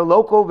their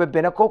local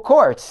rabbinical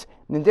courts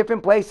in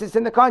different places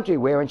in the country.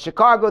 Where in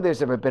Chicago,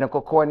 there's a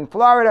rabbinical court in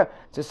Florida.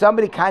 So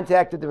somebody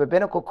contacted the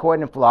rabbinical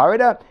court in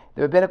Florida.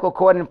 The rabbinical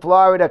court in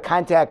Florida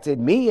contacted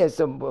me as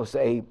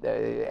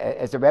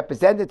a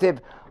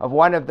representative of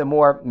one of the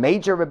more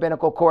major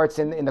rabbinical courts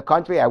in the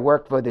country. I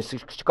worked for the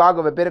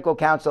Chicago Rabbinical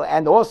Council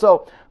and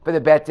also for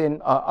the Beit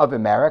of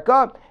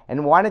America,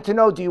 and wanted to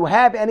know, do you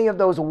have any of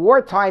those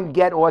wartime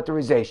get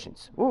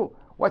authorizations? Ooh,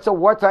 what's a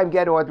wartime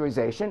get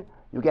authorization?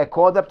 You get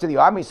called up to the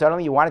army,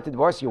 suddenly you wanted to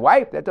divorce your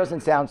wife? That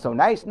doesn't sound so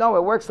nice. No,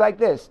 it works like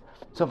this.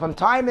 So from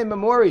time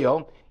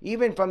immemorial,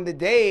 even from the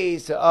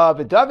days of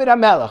David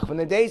HaMelech,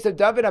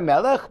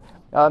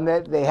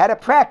 they had a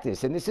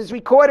practice, and this is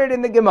recorded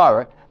in the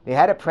Gemara. They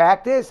had a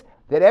practice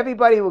that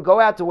everybody would go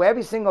out to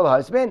every single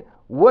husband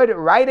would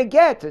write a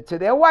get to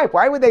their wife.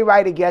 Why would they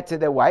write a get to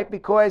their wife?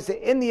 Because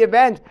in the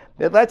event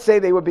that, let's say,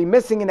 they would be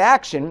missing in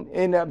action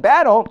in a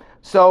battle,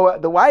 so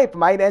the wife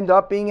might end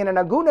up being in an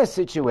aguna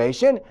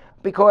situation,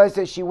 because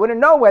she wouldn't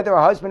know whether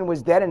her husband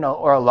was dead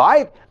or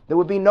alive. There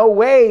would be no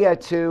way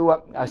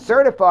to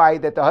certify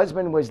that the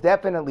husband was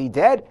definitely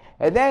dead,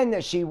 and then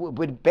she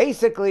would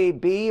basically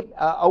be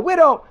a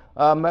widow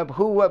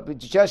who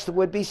just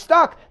would be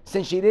stuck,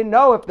 since she didn't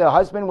know if the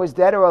husband was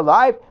dead or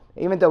alive,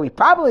 even though he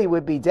probably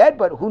would be dead,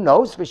 but who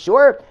knows for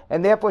sure,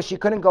 and therefore she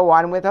couldn't go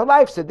on with her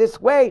life. So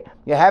this way,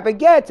 you have a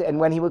get, and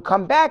when he would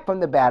come back from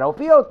the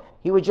battlefield,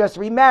 he would just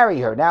remarry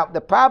her. Now, the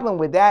problem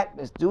with that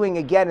is doing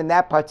a get in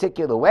that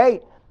particular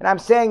way, and I'm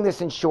saying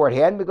this in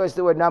shorthand because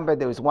there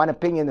was one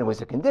opinion that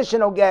was a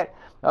conditional get,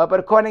 but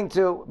according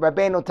to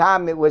Rabbeinu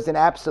Tam, it was an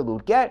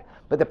absolute get.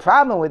 But the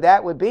problem with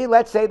that would be,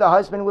 let's say the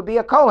husband would be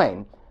a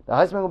Kohen. The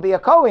husband would be a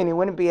Kohen, he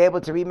wouldn't be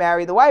able to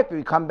remarry the wife if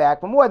he'd come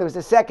back for more. There was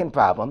a second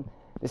problem.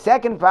 The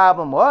second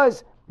problem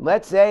was,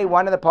 let's say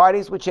one of the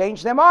parties would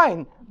change their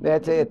mind,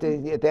 that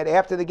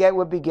after the get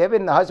would be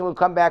given, the husband would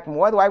come back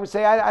more. The wife would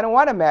say, I don't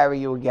want to marry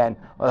you again.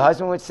 Or the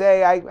husband would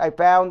say, I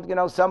found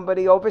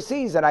somebody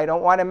overseas and I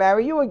don't want to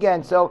marry you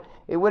again. So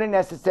it wouldn't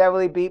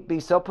necessarily be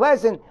so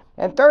pleasant.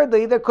 And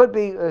thirdly, there could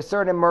be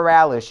certain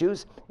morale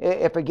issues.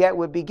 If a get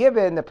would be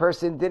given, the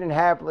person didn't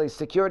have the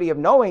security of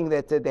knowing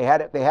that they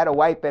had a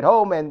wife at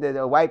home, and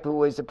a wife who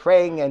was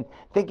praying and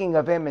thinking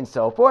of him and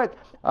so forth.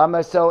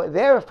 So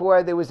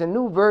therefore, there was a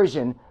new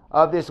version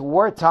of this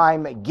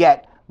wartime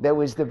get that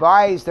was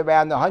devised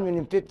around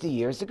 150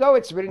 years ago.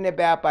 It's written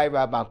about by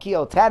Rabbi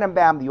Malkiel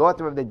Tannenbaum, the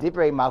author of the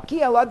Divrei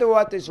Malkiel. Other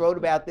authors wrote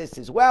about this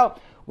as well,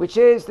 which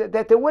is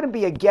that there wouldn't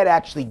be a get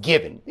actually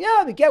given.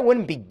 Yeah, the get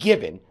wouldn't be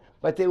given,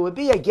 but there would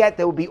be a get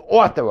that would be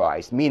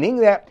authorized, meaning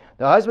that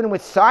the husband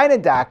would sign a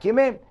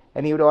document,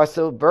 and he would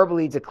also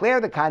verbally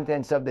declare the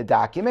contents of the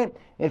document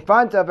in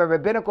front of a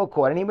rabbinical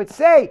court, and he would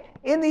say,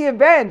 in the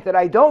event that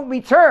I don't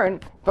return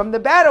from the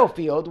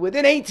battlefield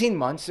within 18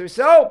 months or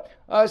so,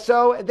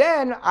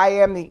 then I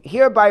am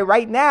hereby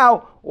right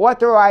now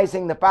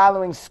authorizing the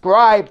following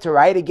scribe to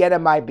write a get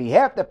on my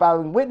behalf, the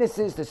following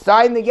witnesses to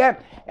sign the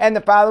get, and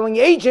the following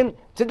agent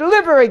to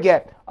deliver a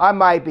get on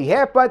my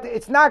behalf, but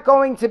it's not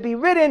going to be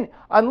written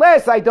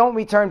unless I don't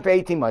return for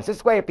 18 months.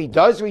 This way, if he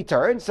does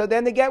return, so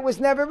then the get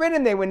was never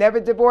written. They were never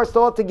divorced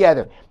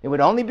altogether. It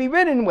would only be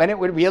written when it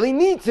would really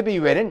need to be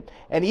written,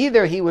 and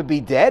either he would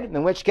be dead,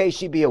 in which case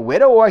she'd be a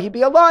widow, or he'd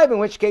be alive, in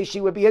which case she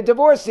would be a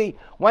divorcee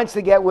once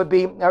the get would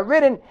be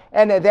written,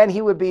 and then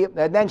she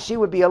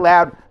would be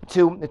allowed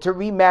to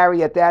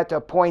remarry at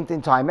that point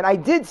in time. And I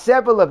did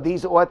several of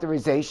these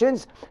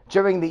authorizations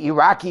during the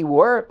Iraqi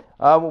war,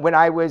 when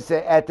I was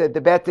at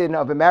the Beit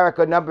of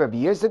America a number of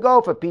years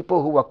ago, for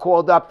people who were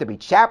called up to be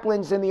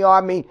chaplains in the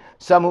army,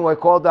 some who were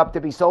called up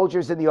to be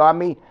soldiers in the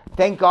army.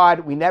 Thank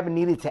God we never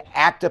needed to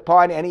act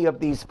upon any of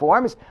these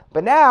forms.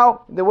 But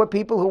now there were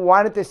people who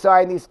wanted to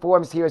sign these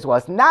forms here as well.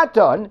 It's not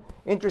done,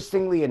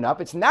 interestingly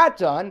enough, it's not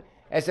done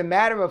as a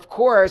matter of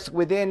course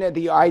within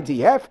the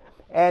IDF.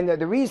 And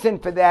the reason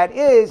for that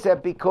is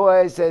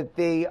because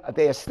they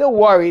are still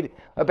worried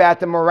about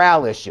the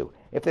morale issue.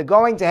 If they're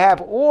going to have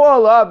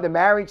all of the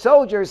married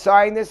soldiers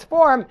sign this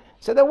form,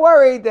 so they're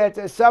worried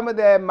that some of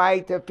them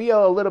might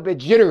feel a little bit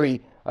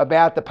jittery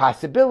about the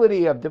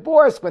possibility of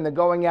divorce when they're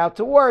going out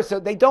to war, so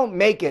they don't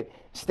make it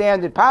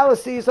standard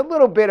policy. It's a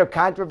little bit of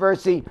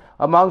controversy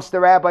amongst the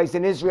rabbis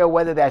in Israel,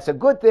 whether that's a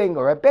good thing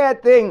or a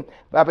bad thing.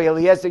 Rabbi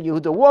Eliezer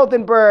Yehuda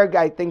Waldenberg,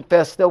 I think,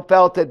 still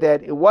felt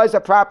that it was a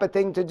proper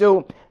thing to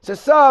do. So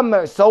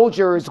some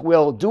soldiers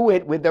will do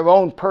it with their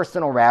own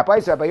personal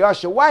rabbis. Rabbi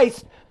Yosha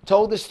Weiss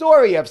told the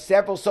story of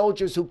several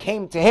soldiers who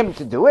came to him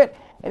to do it,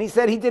 and he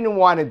said he didn't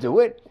want to do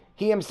it.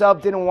 He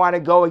himself didn't want to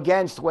go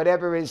against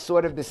whatever is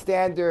sort of the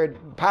standard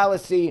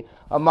policy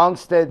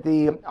amongst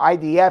the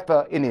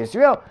IDF in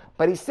Israel,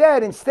 but he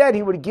said instead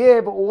he would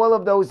give all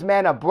of those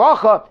men a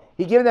bracha.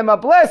 He'd give them a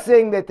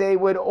blessing that they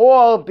would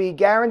all be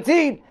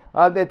guaranteed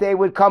that they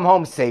would come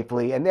home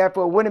safely, and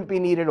therefore wouldn't be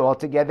needed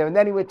altogether. And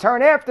then he would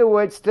turn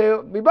afterwards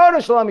to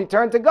Ribono Shalom, he'd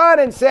turn to God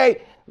and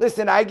say,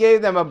 listen, I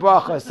gave them a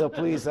bracha, so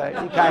please, you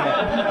kind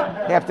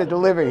of have to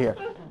deliver here.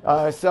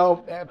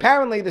 So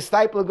apparently the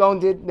Steipler Gaon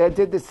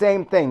did the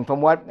same thing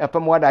from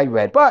what I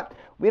read. But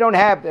we don't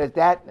have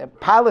that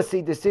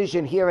policy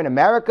decision here in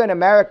America. In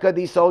America,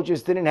 these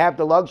soldiers didn't have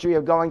the luxury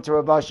of going to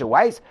Rav Asher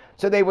Weiss,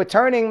 so they were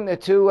turning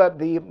to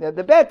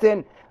the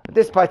Betin.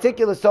 This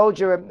particular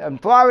soldier in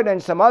Florida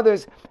and some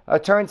others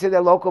turned to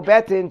their local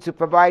Betin to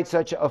provide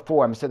such a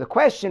form. So the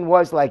question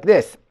was like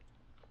this,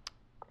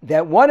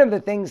 that one of the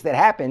things that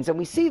happens, and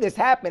we see this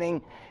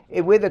happening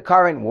with the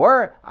current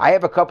war. I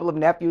have a couple of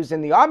nephews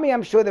in the army.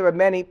 I'm sure there are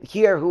many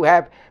here who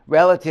have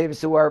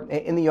relatives who are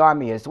in the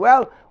army as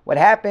well. What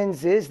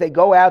happens is they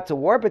go out to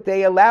war, but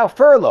they allow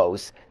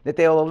furloughs, that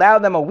they will allow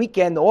them a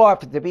weekend off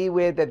to be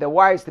with their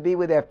wives, to be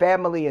with their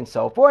family and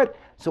so forth.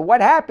 So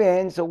what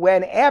happens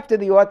when after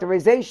the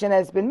authorization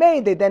has been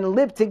made, they then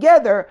live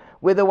together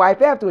with the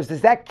wife afterwards?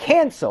 Does that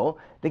cancel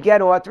the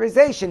get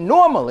authorization?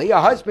 Normally,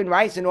 a husband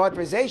writes an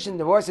authorization,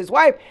 divorces his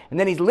wife, and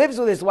then he lives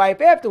with his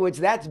wife afterwards.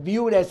 That's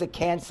viewed as a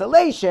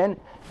cancellation,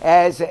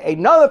 as a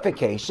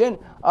nullification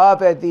of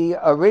the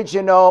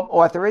original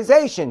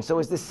authorization. So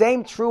is the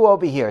same true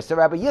over here? So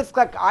Rabbi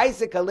Yitzchak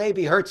Isaac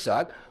Halevi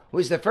Herzog, who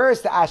is the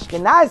first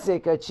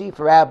Ashkenazic chief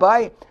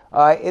rabbi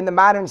in the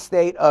modern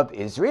state of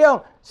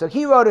Israel, so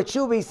he wrote a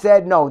tshuva. He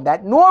said, no,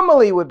 that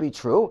normally would be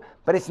true,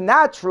 but it's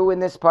not true in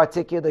this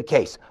particular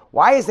case.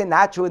 Why is it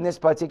not true in this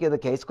particular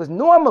case? Because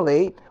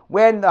normally,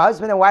 when the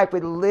husband and wife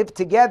would live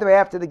together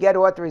after the get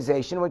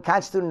authorization, it would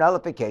constitute a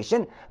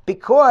nullification,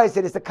 because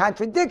it is a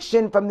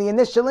contradiction from the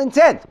initial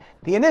intent.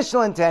 The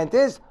initial intent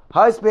is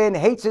husband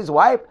hates his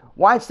wife,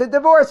 wants to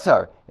divorce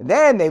her. And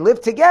then they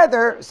live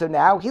together, so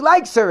now he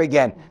likes her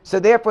again. So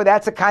therefore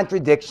that's a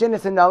contradiction,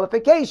 it's a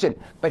nullification.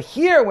 But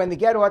here, when the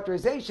get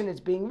authorization is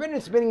being written,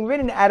 it's being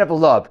written out of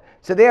love.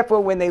 So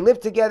therefore when they live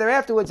together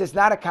afterwards, it's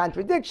not a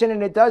contradiction,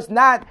 and it does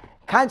not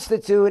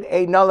constitute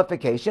a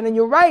nullification. And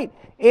you're right,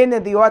 in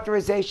the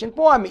authorization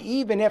form,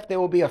 even if there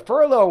will be a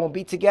furlough, we'll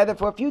be together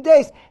for a few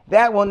days,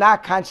 that will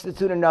not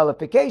constitute a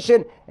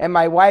nullification, and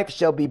my wife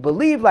shall be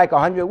believed like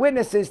 100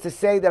 witnesses to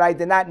say that I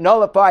did not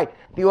nullify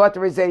the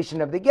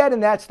authorization of the get,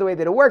 and that's the way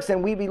that it works,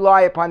 and we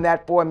rely upon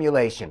that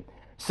formulation.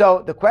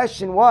 So the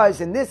question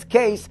was, in this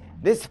case,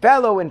 this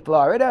fellow in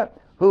Florida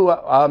who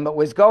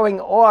was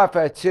going off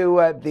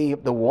to the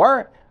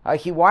war,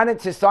 he wanted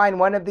to sign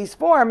one of these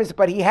forms,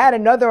 but he had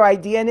another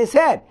idea in his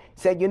head. He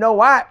said, you know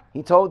what?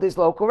 He told his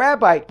local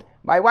rabbi,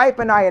 my wife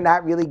and I are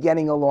not really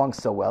getting along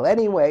so well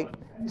anyway,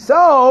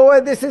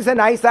 so this is a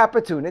nice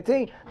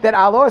opportunity that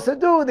I'll also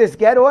do this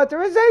get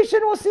authorization.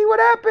 We'll see what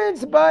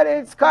happens, but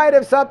it's kind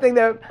of something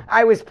that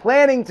I was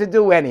planning to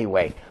do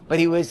anyway. But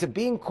he was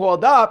being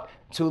called up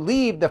to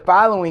leave the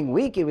following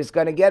week. He was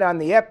going to get on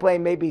the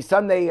airplane maybe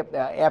Sunday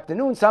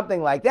afternoon,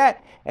 something like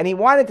that, and he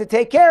wanted to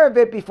take care of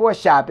it before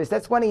Shabbos.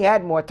 That's when he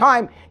had more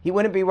time. He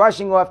wouldn't be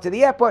rushing off to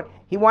the airport.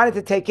 He wanted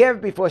to take care of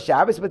it before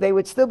Shabbos, but they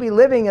would still be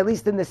living at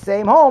least in the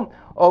same home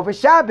over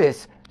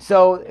Shabbos.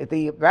 So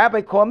the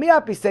rabbi called me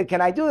up. He said,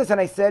 can I do this? And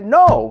I said,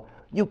 no.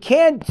 You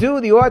can't do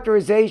the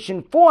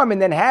authorization form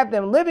and then have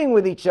them living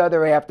with each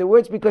other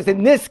afterwards, because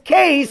in this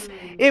case,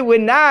 it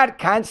would not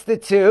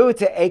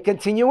constitute a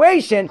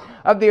continuation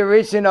of the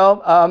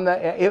original,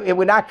 it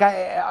would not,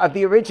 of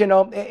the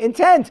original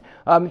intent,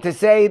 to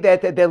say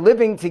that they're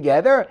living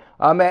together,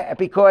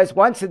 because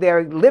once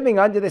they're living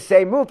under the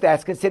same roof,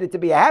 that's considered to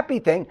be a happy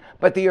thing,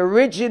 but the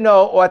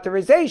original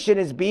authorization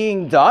is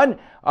being done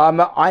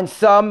on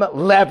some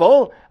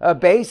level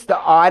based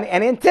on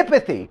an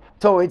antipathy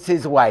towards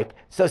his wife.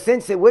 So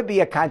since it would be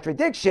a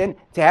contradiction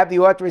to have the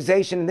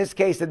authorization in this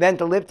case and then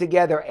to live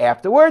together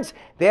afterwards,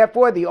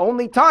 therefore the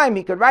only time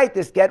he could write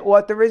this get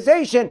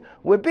authorization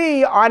would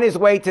be on his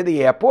way to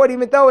the airport,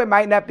 even though it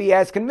might not be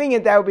as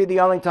convenient. That would be the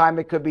only time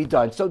it could be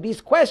done. So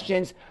these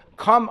questions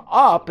come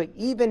up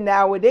even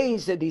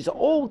nowadays, these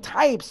old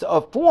types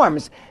of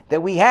forms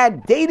that we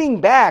had dating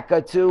back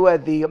to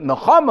the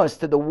Mechamas,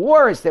 to the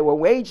wars that were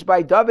waged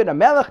by David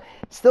HaMelech,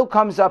 still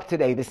comes up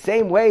today. The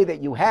same way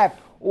that you have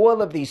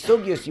all of these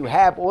sugyas, you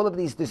have all of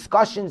these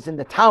discussions in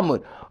the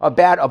Talmud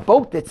about a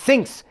boat that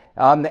sinks,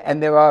 and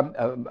there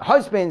are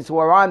husbands who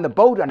are on the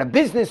boat on a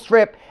business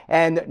trip,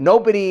 and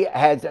nobody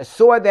has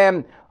saw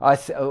them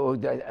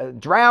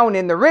drown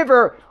in the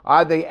river,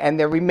 and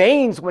their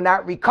remains were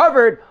not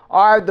recovered.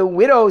 Are the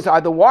widows,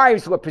 are the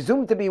wives who are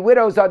presumed to be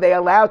widows, are they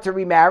allowed to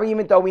remarry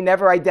even though we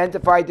never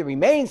identified the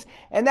remains?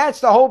 And that's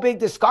the whole big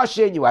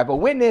discussion. You have a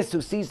witness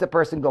who sees the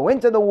person go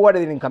into the water,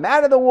 they didn't come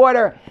out of the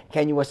water.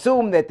 Can you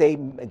assume that they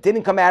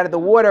didn't come out of the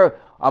water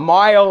a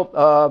mile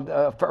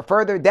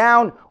further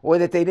down, or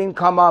that they didn't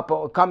come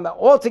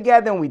all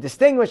together? And we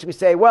distinguish, we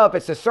say, well, if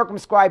it's a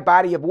circumscribed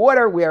body of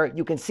water where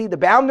you can see the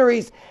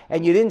boundaries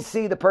and you didn't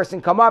see the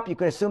person come up, you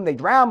can assume they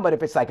drowned. But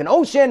if it's like an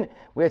ocean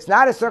where it's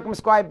not a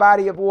circumscribed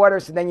body of water,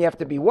 so then you have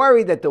to be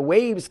worried that the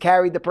waves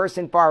carried the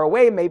person far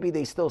away, maybe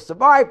they still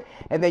survived,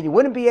 and then you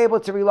wouldn't be able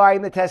to rely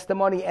on the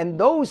testimony. And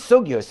those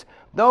sugyas,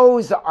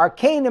 those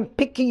arcane and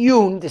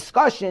pikiyun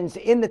discussions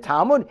in the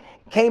Talmud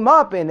came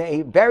up in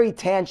a very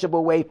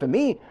tangible way for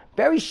me,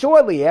 very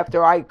shortly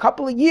after a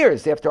couple of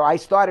years after I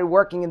started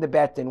working in the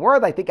Beit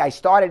world. I think I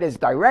started as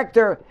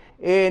director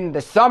in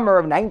the summer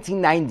of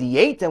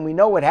 1998, and we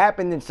know what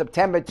happened in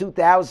September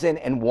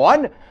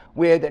 2001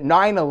 with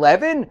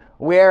 9/11,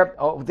 where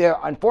there,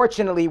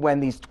 unfortunately, when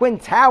these twin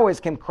towers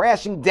came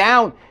crashing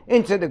down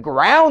into the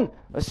ground,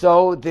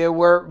 so there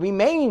were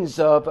remains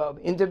of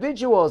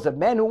individuals, of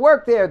men who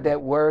worked there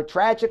that were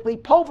tragically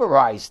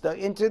pulverized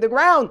into the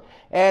ground,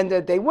 and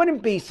they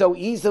wouldn't be so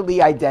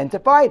easily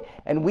identified.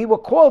 And we were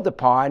called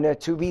upon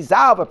to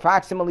resolve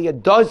approximately a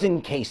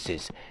dozen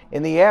cases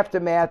in the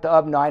aftermath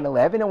of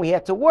 9/11, and we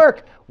had to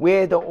work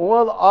with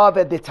all of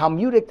the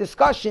Talmudic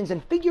discussions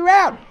and figure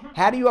out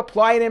how do you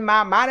apply it in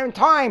modern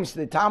times.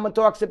 The Talmud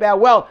talks about,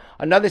 well,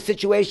 another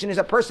situation is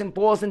a person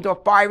falls into a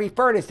fiery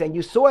furnace, and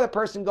you saw the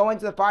person go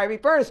into the fiery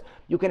furnace.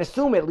 You can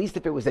assume, at least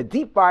if it was a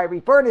deep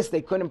fiery furnace,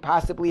 they couldn't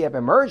possibly have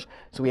emerged.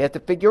 So we had to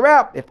figure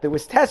out if there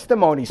was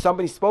testimony.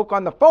 Somebody spoke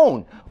on the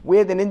phone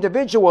with an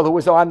individual who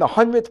was on the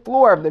 100th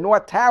floor of the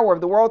North Tower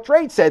of the World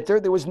Trade Center.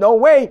 There was no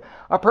way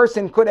a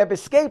person could have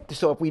escaped.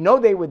 So if we know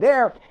they were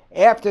there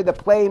after the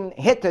plane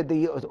hit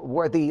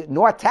the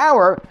North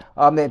Tower,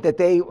 that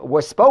they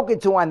were spoken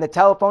to on the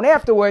telephone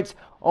afterwards,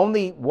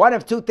 only one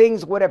of two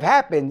things would have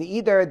happened.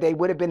 Either they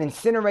would have been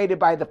incinerated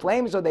by the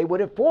flames, or they would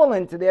have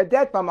fallen to their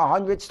death from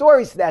 100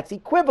 stories. So that's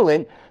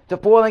equivalent to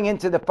falling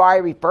into the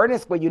fiery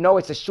furnace, but you know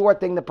it's a sure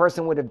thing the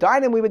person would have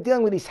died. And we were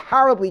dealing with these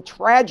horribly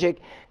tragic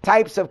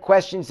types of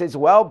questions as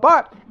well.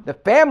 But the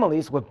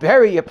families were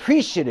very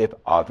appreciative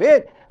of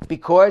it,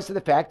 because of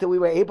the fact that we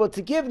were able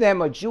to give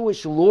them a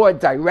Jewish law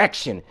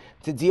direction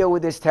to deal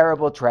with this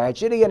terrible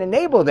tragedy and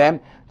enable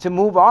them to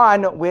move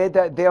on with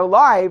their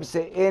lives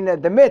in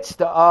the midst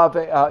of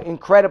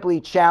incredibly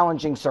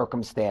challenging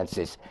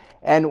circumstances.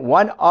 And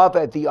one of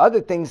the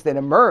other things that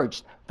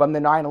emerged from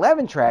the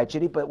 9/11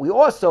 tragedy, but we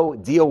also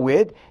deal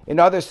with in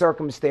other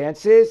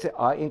circumstances,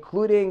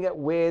 including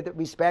with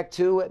respect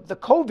to the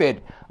COVID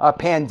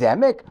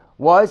pandemic,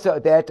 was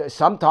that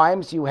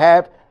sometimes you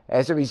have,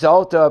 as a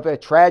result of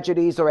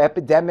tragedies or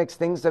epidemics,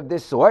 things of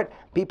this sort,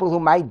 people who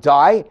might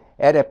die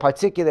at a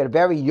particular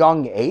very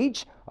young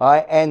age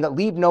and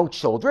leave no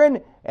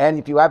children. And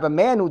if you have a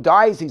man who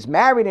dies, he's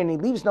married and he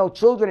leaves no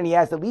children and he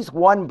has at least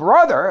one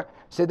brother,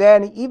 so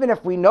then even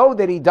if we know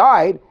that he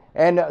died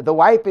and the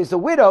wife is a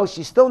widow,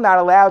 she's still not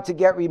allowed to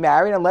get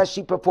remarried unless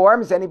she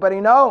performs,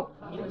 anybody know?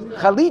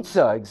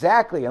 Chalitza,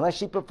 exactly, unless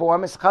she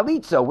performs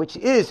chalitza, which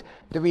is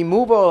the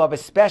removal of a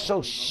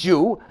special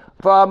shoe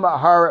from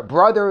her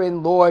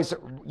brother-in-law's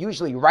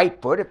usually right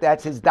foot, if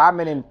that's his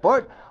dominant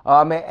foot.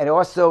 It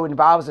also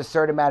involves a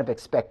certain amount of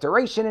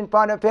expectoration in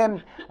front of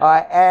him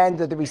and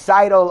the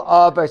recital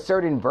of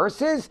certain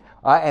verses.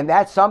 And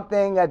that's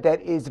something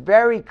that is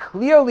very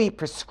clearly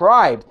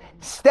prescribed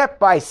step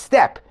by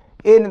step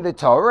in the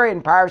Torah,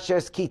 in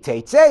Parashas Ki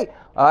Teitzei.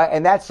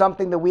 And that's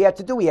something that we had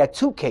to do. We had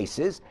two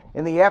cases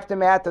in the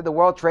aftermath of the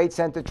World Trade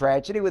Center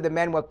tragedy where the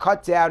men were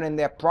cut down in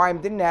their prime,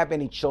 didn't have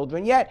any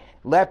children yet,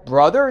 left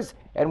brothers,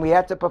 and we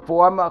had to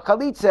perform a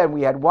chalitza. And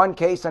we had one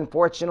case,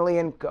 unfortunately,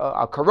 in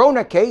a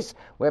corona case,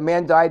 where a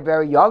man died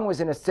very young,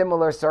 was in a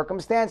similar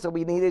circumstance, so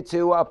we needed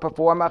to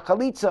perform a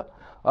chalitza.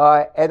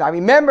 And I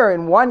remember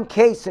in one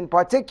case in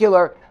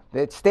particular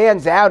that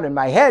stands out in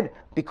my head,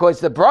 because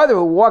the brother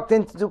who walked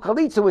in to do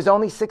chalitza was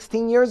only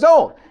 16 years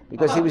old,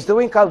 because he was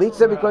doing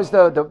chalitza because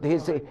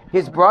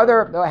his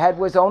brother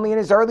was only in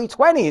his early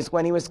 20s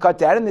when he was cut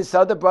down, and this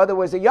other brother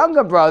was a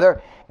younger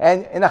brother.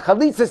 And in a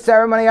chalitza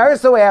ceremony, I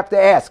also have to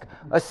ask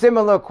a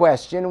similar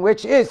question,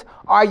 which is,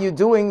 are you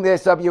doing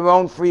this of your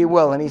own free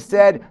will? And he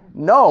said,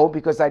 no,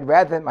 because I'd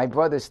rather that my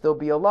brother still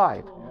be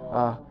alive.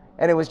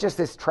 And it was just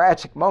this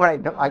tragic moment. I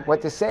didn't know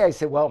what to say. I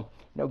said, well,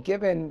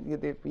 given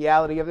the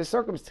reality of the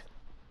circumstances,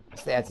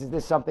 is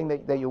this something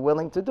that you're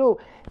willing to do?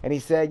 And he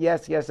said,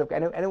 yes. Okay.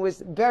 And it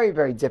was very,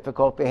 very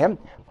difficult for him,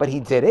 but he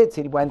did it.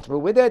 He went through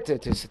with it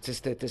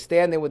to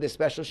stand there with a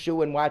special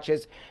shoe and watch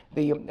as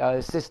the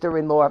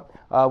sister-in-law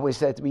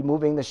was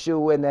removing the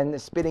shoe and then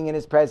spitting in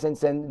his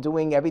presence and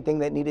doing everything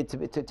that needed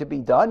to be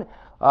done.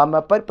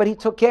 But he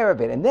took care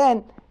of it. And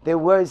then there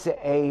was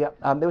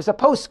a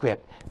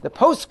postscript. The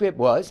postscript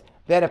was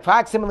that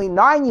approximately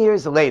 9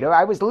 years later,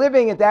 I was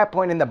living at that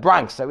point in the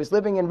Bronx. I was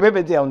living in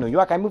Riverdale, New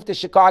York. I moved to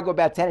Chicago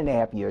about 10 and a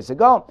half years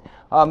ago.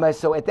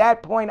 So at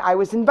that point, I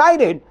was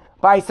invited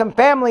by some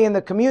family in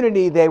the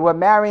community. They were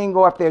marrying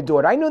off their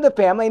daughter. I knew the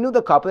family, I knew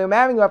the couple. They were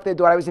marrying off their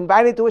daughter. I was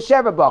invited to a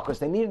Sheva Brachos.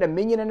 They needed a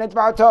minyan and a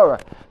Dvar Torah.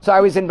 So I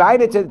was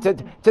invited to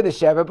the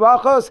Sheva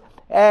Brachos,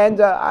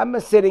 and I'm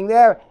sitting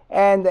there.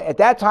 And at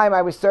that time,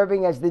 I was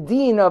serving as the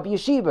dean of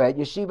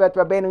yeshiva at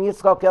Rabbeinu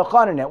Yitzchak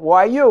Elchanan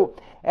at YU.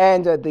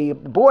 And the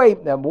boy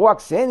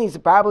walks in. He's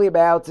probably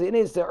about in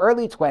his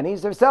early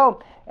 20s or so.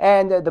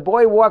 And the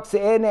boy walks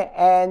in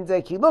and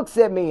he looks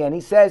at me and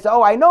he says,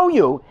 "Oh, I know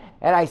you."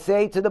 And I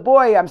say to the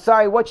boy, "I'm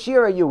sorry, what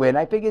shiur are you in?"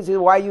 I figured he's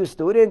a YU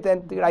student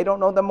and I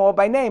don't know them all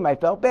by name. I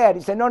felt bad.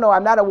 He said, "No,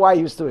 I'm not a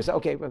YU student." So,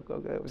 okay,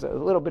 it was a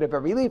little bit of a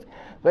relief.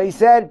 But he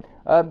said,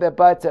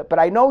 but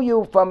I know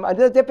you from a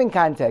different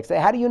context.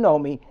 How do you know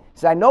me? He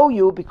said, I know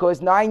you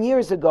because 9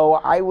 years ago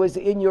I was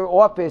in your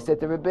office at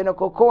the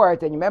rabbinical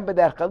court, and you remember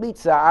that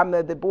chalitza? I'm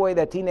the boy,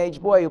 that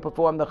teenage boy who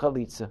performed the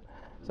chalitza.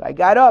 So I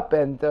got up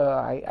and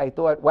I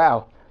thought,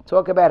 wow,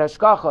 talk about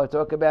hashkacha,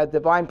 talk about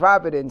divine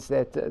providence,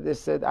 that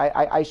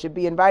I should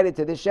be invited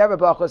to this Sheva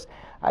Bachos.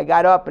 I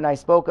got up and I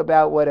spoke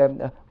about what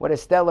a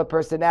stellar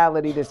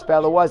personality this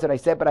fellow was, and I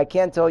said, but I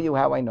can't tell you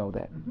how I know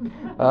that.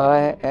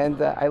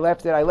 I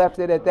left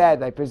it at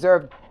that. I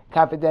preserved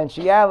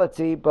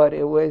confidentiality, but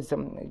it was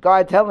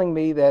God telling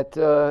me that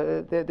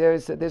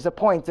there's a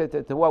point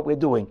to what we're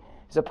doing.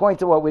 There's a point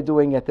to what we're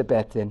doing at the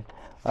Beit.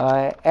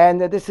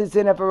 And this is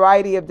in a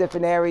variety of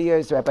different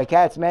areas. Rabbi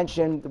Katz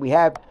mentioned we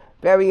have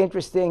very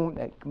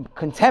interesting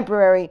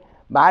contemporary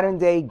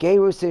modern-day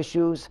gerus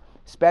issues,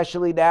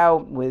 especially now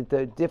with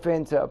the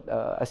different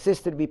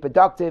assisted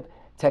reproductive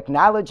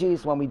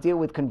technologies. When we deal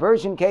with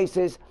conversion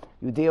cases,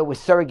 you deal with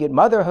surrogate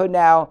motherhood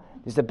now.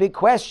 There's a big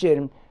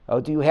question,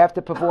 do you have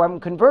to perform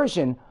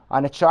conversion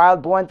on a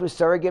child born through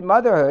surrogate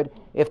motherhood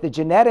if the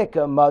genetic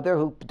mother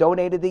who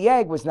donated the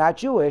egg was not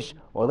Jewish,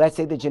 or let's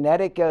say the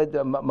genetic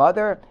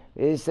mother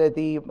is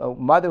the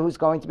mother who's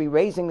going to be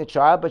raising the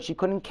child, but she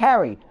couldn't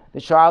carry the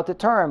child to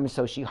term,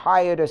 so she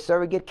hired a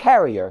surrogate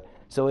carrier.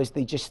 So is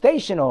the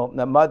gestational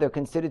mother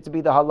considered to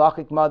be the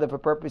halachic mother for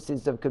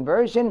purposes of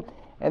conversion?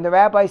 And the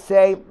rabbis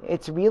say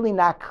it's really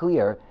not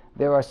clear.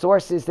 There are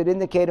sources that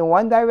indicate in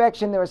one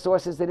direction, there are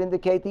sources that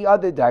indicate the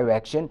other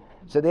direction.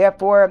 So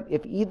therefore,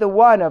 if either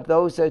one of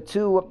those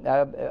two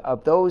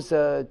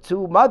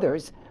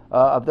mothers,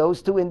 of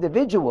those two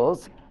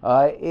individuals,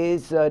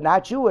 is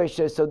not Jewish,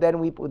 so then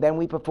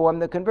we perform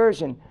the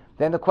conversion.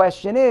 Then the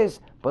question is,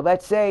 but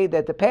let's say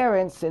that the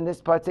parents in this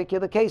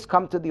particular case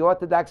come to the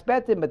Orthodox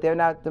Beit, but they're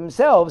not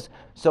themselves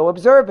so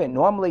observant.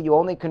 Normally you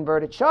only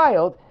convert a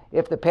child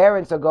if the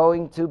parents are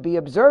going to be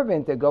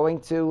observant. They're going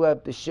to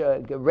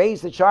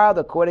raise the child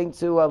according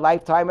to a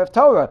lifetime of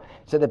Torah.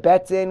 So the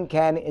Beit Din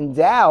can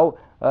endow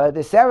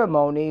the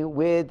ceremony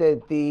with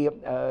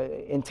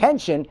the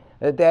intention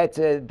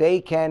that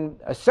they can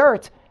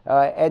assert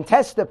and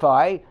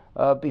testify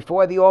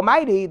before the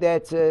Almighty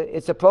that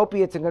it's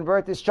appropriate to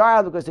convert this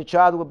child because the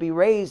child will be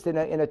raised in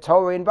a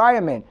Torah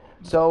environment.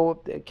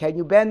 So can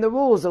you bend the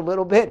rules a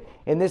little bit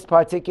in this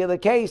particular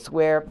case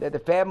where the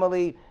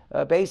family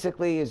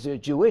basically is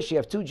Jewish? You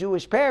have two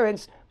Jewish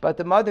parents, but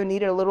the mother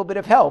needed a little bit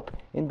of help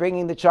in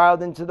bringing the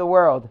child into the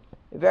world.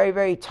 Very,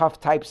 very tough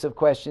types of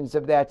questions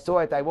of that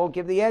sort. I won't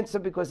give the answer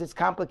because it's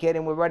complicated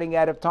and we're running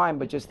out of time,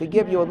 but just to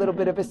give you a little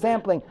bit of a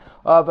sampling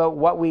of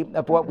what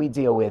we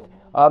deal with.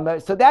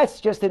 So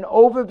that's just an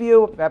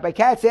overview. Rabbi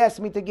Katz asked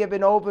me to give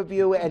an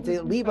overview and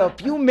to leave a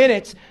few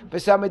minutes for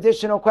some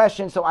additional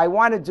questions. So I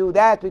want to do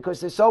that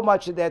because there's so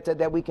much of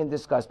that we can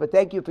discuss. But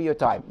thank you for your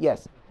time.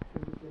 Yes?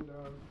 In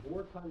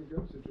wartime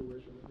gun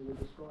situation that you were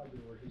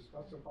describing, where he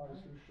specifies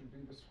who should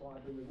be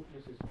described in the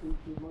witnesses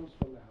 2 months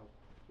from now,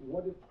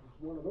 what if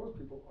one of those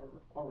people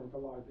aren't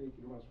alive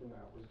 18 months from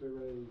now? Is there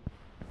a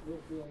real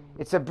feeling?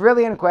 It's a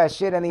brilliant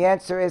question, and the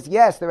answer is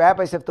yes. The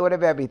rabbis have thought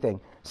of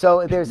everything.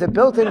 So there's a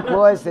built-in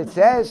clause that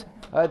says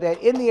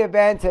that in the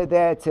event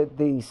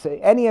that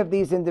any of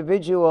these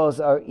individuals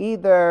are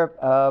either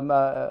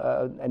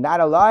not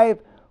alive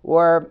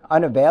or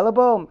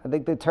unavailable, I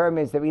think the term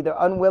is they're either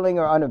unwilling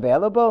or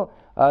unavailable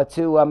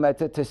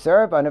to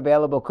serve.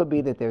 Unavailable could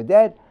be that they're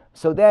dead.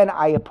 So then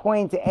I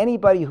appoint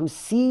anybody who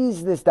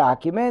sees this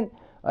document.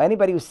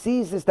 Anybody who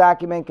sees this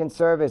document can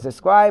serve as a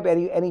scribe.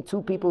 Any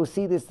two people who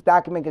see this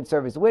document can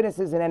serve as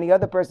witnesses, and any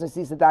other person who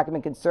sees the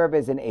document can serve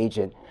as an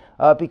agent.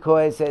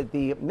 Because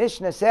the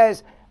Mishnah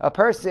says a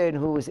person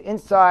who is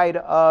inside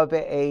of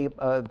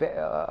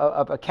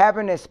a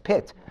cavernous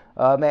pit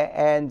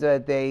and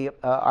they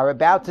are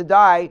about to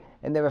die,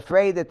 and they're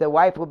afraid that their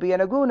wife will be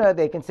an aguna,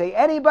 they can say,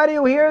 anybody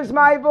who hears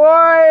my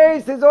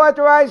voice is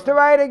authorized to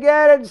write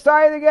again and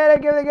sign again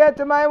and give again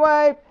to my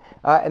wife.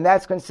 And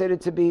that's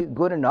considered to be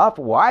good enough.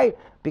 Why?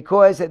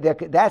 Because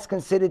that's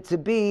considered to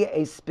be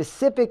a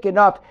specific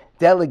enough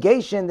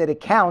delegation that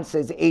it counts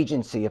as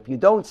agency. If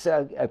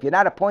you're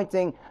not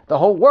appointing the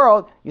whole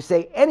world, you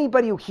say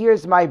anybody who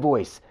hears my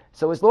voice.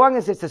 So as long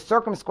as it's a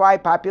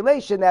circumscribed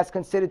population, that's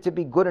considered to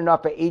be good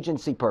enough for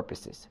agency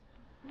purposes.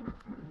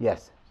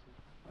 Yes.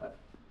 To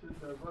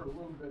divert a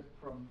little bit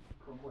from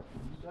what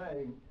you're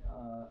saying,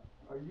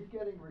 are you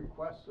getting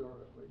requests, are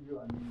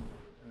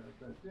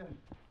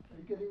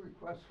you getting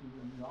requests from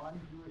the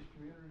non-Jewish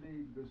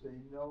community because they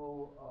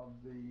know of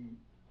the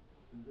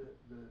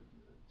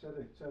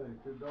tzedek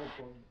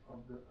of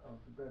the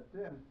Beit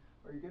Din?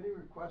 Are you getting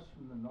requests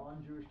from the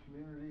non-Jewish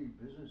community,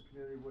 business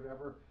community,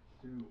 whatever,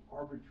 to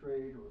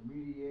arbitrate or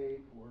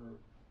mediate or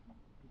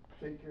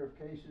take care of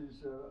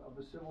cases of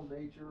a civil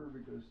nature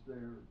because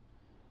they're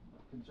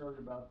concerned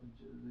about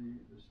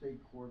the state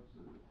courts,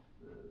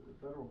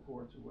 the federal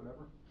courts, or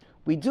whatever?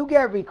 We do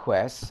get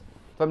requests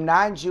from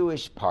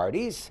non-Jewish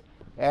parties.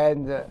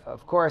 And,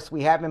 of course,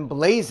 we have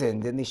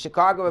emblazoned in the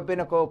Chicago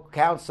Rabbinical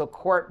Council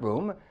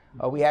courtroom,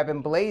 we have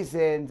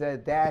emblazoned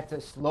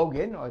that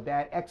slogan or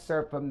that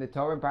excerpt from the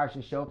Torah in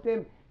Parashat Shoftim.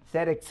 It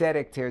tzedek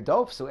tzedek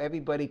tirdof, so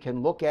everybody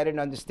can look at it and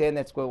understand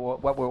that's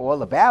what we're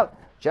all about.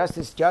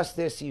 Justice,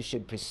 justice, you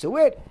should pursue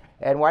it.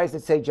 And why does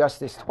it say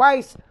justice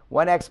twice?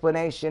 One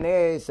explanation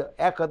is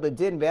echad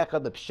l'din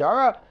ve'echad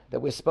l'pshara, that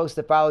we're supposed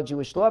to follow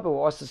Jewish law, but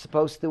we're also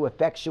supposed to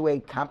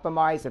effectuate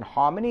compromise and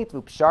harmony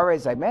through pshara,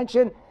 as I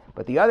mentioned.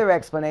 But the other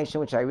explanation,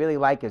 which I really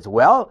like as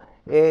well,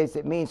 is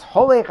it means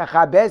holech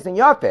achabez and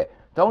yafeh.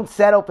 Don't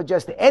settle for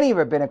just any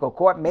rabbinical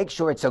court. Make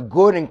sure it's a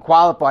good and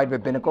qualified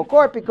rabbinical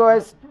court,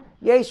 because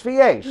yesh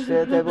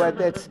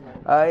v'yesh.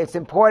 It's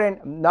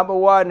important, number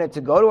one,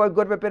 to go to a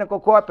good rabbinical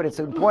court, but it's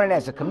important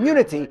as a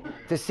community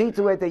to see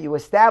to it that you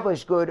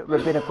establish good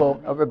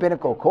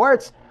rabbinical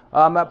courts.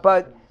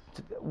 But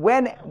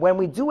when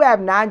we do have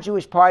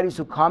non-Jewish parties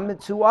who come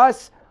to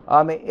us,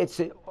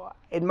 it's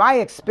in my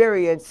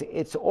experience,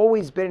 it's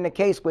always been a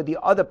case where the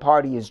other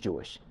party is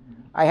Jewish.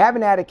 I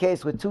haven't had a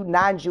case with two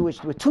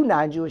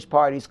non-Jewish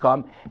parties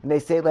come and they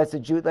say,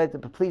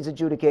 please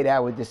adjudicate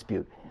our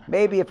dispute.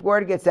 Maybe if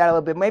word gets out a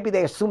little bit, maybe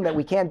they assume that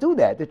we can't do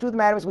that. The truth of the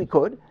matter is we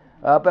could,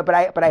 but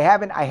I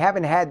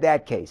haven't had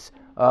that case.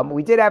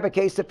 We did have a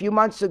case a few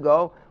months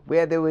ago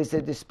where there was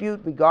a dispute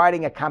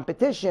regarding a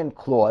competition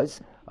clause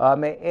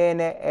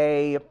in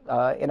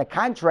a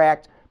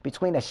contract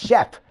between a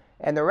chef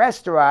and the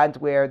restaurant,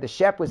 where the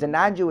chef was a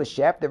non-Jewish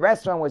chef, the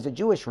restaurant was a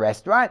Jewish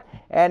restaurant,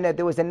 and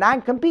there was a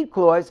non-compete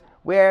clause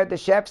where the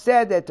chef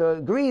said that to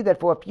agree that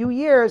for a few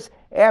years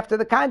after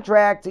the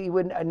contract he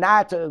would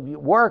not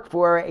work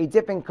for a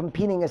different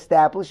competing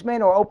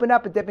establishment or open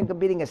up a different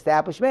competing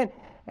establishment.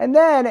 And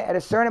then at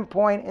a certain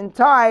point in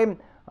time,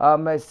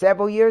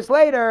 several years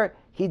later,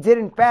 he did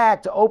in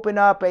fact open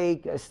up a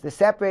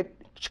separate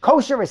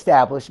kosher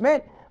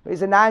establishment.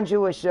 He's a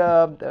non-Jewish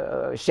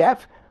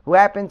chef who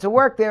happened to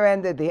work there,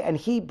 and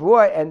he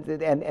brought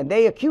and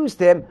they accused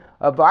him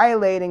of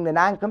violating the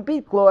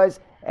non-compete clause.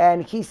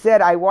 And he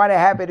said, I want to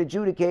have it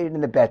adjudicated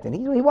in the Beit. And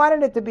he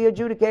wanted it to be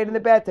adjudicated in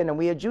the Beit. And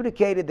we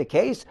adjudicated the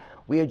case.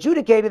 We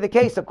adjudicated the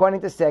case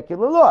according to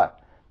secular law,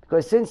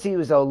 because since he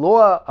was a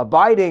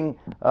law-abiding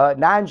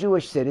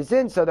non-Jewish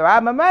citizen, so the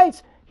Rambam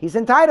writes, he's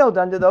entitled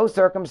under those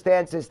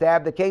circumstances to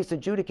have the case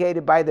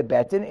adjudicated by the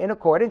Beit in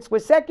accordance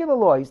with secular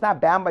law. He's not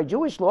bound by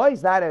Jewish law.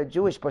 He's not a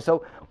Jewish person.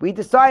 So we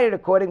decided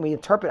we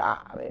interpret,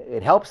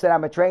 it helps that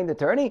I'm a trained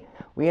attorney,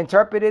 we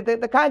interpreted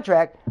the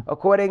contract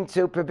according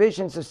to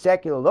provisions of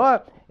secular law.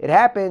 It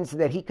happens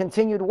that he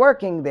continued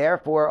working there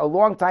for a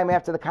long time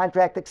after the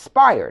contract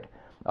expired.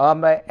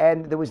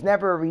 And there was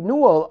never a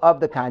renewal of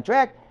the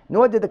contract.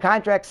 Nor did the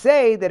contract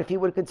say that if he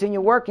would continue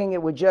working,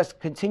 it would just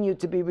continue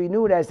to be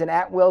renewed as an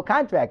at-will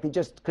contract. He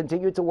just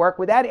continued to work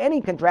without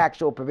any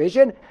contractual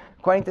provision,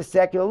 according to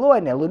secular law.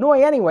 In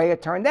Illinois, anyway,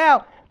 it turned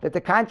out that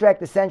the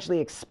contract essentially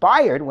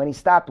expired when he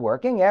stopped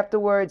working.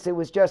 Afterwards, it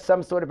was just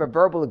some sort of a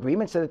verbal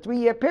agreement. So the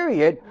 3-year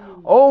period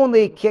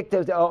only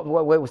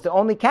was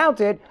only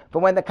counted for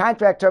when the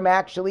contract term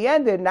actually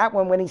ended, not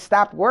when he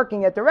stopped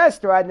working at the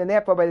restaurant. And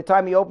therefore, by the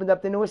time he opened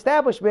up the new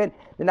establishment,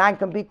 the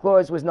non-compete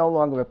clause was no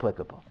longer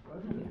applicable.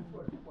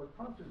 What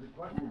prompted the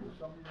question was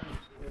some years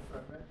after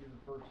I met you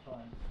the first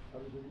time, I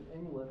was in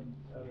England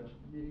at a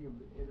meeting of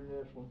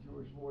international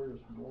Jewish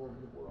lawyers from all over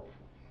the world.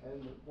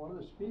 And one of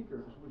the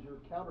speakers was your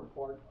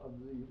counterpart of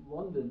the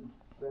London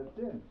Beit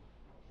Din.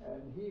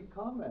 And he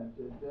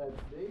commented that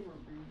they were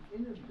being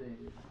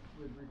inundated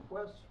with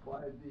requests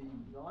by the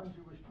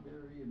non-Jewish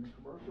community in the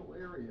commercial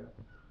area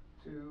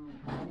to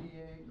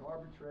mediate and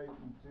arbitrate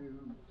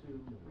and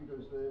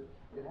because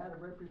it had a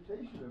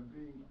reputation of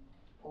being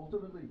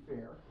ultimately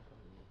fair.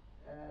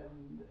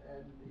 And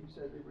he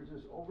said they were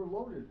just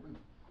overloaded with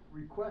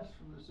requests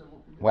from the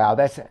civil community. Wow,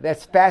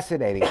 that's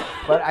fascinating.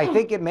 But I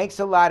think it makes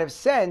a lot of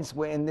sense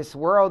in this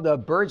world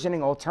of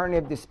burgeoning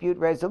alternative dispute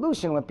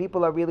resolution, when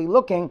people are really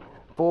looking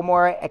for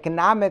more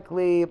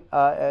economically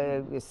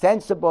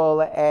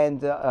sensible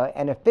and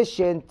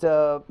efficient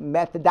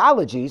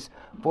methodologies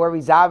for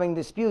resolving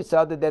disputes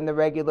other than the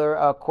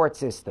regular court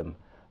system.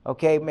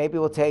 Okay, maybe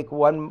we'll take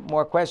one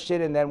more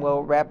question and then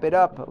we'll wrap it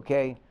up.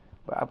 Okay.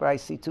 But I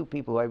see two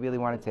people who I really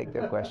want to take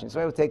their questions. So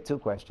we'll take two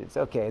questions.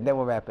 Okay, and then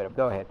we'll wrap it up.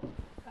 Go ahead.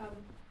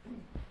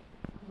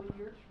 When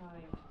you're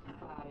trying to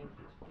decide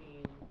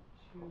between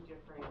two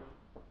different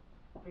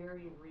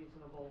very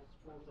reasonable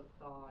schools of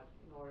thought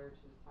in order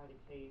to decide a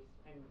case,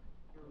 and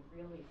you're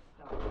really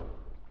stuck,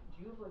 do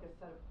you have like a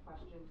set of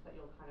questions that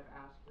you'll kind of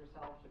ask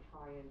yourself to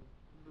try and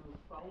move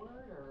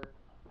forward, or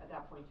at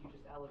that point you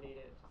just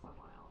elevate it to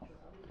someone else?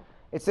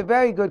 It's a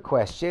very good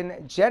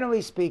question.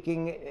 Generally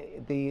speaking,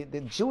 the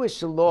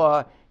Jewish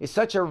law is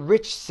such a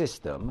rich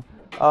system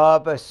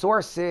of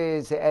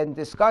sources and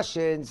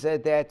discussions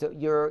that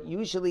you're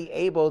usually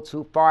able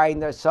to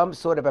find some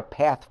sort of a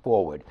path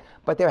forward.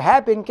 But there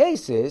have been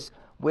cases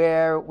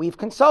where we've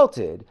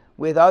consulted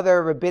with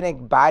other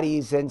rabbinic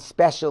bodies and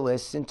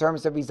specialists in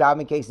terms of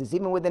resolving cases.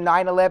 Even with the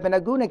 9/11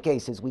 Aguna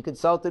cases, we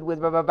consulted with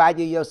Rav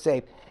Avadia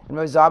Yosef and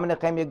Rav Zalman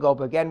Nechemia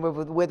Goldberg and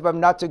with Rav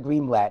Nutter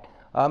Greenblatt.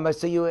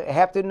 So you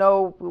have to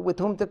know with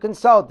whom to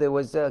consult. There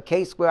was a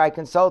case where I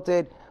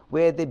consulted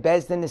with the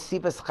Bezdin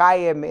Nesivas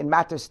Chaim in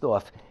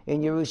Mattersdorf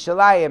in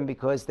Yerushalayim,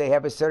 because they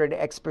have a certain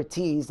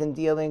expertise in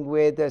dealing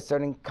with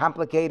certain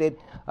complicated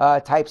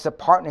types of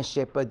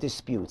partnership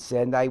disputes,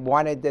 and I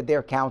wanted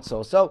their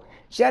counsel. So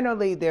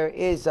generally there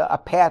is a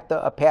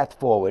path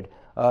forward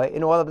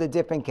in all of the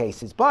different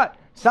cases. But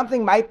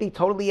something might be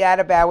totally out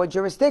of our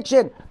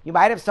jurisdiction. You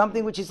might have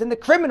something which is in the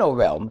criminal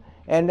realm,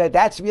 and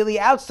that's really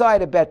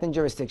outside of Beit Din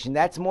jurisdiction.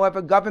 That's more of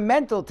a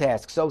governmental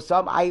task. So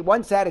I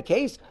once had a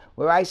case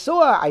where I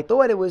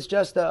thought it was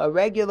just a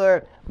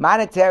regular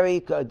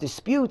monetary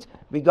dispute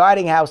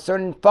regarding how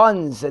certain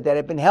funds that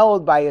had been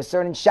held by a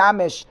certain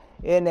shamish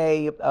in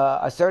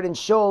a certain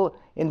shul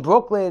in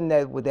Brooklyn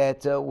that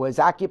was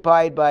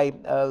occupied by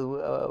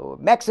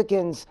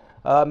Mexicans,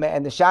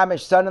 and the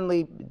shamish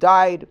suddenly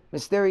died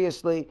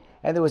mysteriously,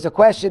 and there was a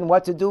question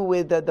what to do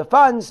with the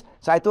funds,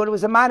 so I thought it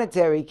was a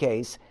monetary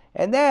case.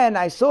 And then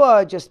I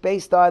saw, just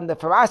based on the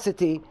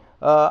ferocity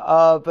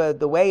of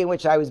the way in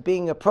which I was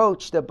being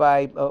approached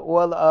by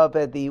all of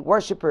the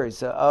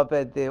worshippers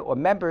or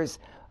members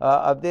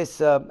of this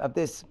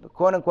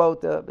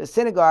quote-unquote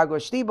synagogue or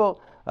shtibel,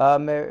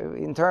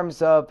 in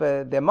terms of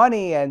their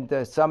money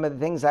and some of the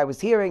things I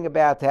was hearing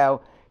about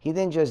how he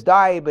didn't just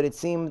die, but it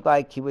seemed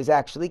like he was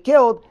actually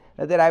killed,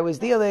 that I was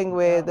dealing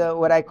with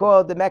what I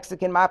called the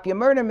Mexican mafia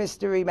murder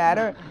mystery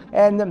matter,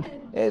 and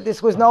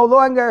this was no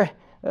longer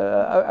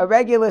a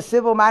regular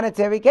civil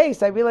monetary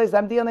case. I realized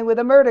I'm dealing with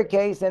a murder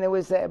case, and it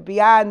was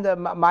beyond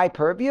my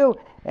purview,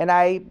 and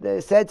I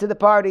said to the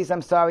parties,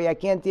 I'm sorry, I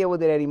can't deal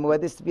with it anymore.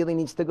 This really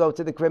needs to go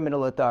to the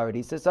criminal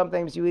authorities. So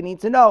sometimes you need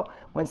to know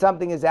when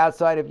something is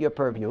outside of your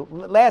purview.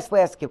 Last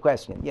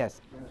question.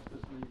 Yes?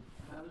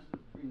 How does the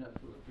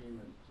prenuptial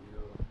agreement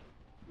deal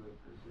with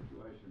the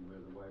situation where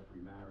the wife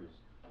remarries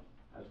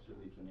as to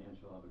the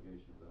financial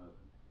obligation of the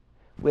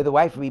husband? Where the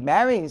wife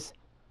remarries?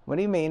 What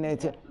do you mean?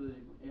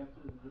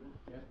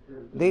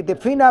 The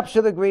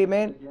prenuptial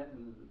agreement,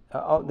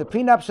 the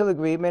prenuptial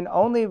agreement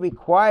only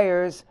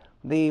requires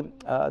the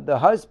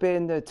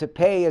husband to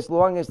pay as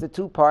long as the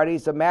two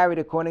parties are married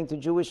according to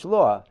Jewish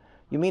law.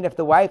 You mean if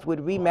the wife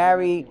would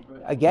remarry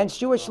against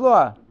Jewish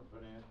law?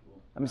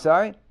 I'm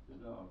sorry?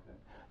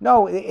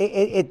 No,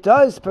 it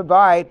does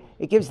provide,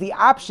 it gives the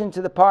option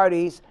to the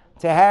parties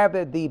to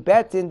have the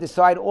Beit Din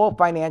decide all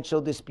financial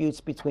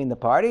disputes between the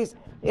parties.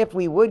 If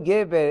we would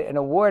give an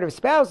award of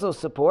spousal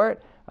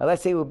support,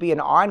 let's say it would be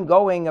an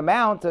ongoing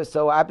amount,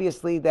 so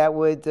obviously that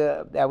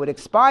would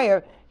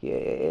expire.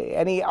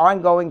 Any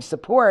ongoing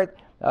support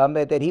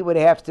that he would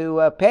have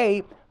to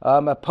pay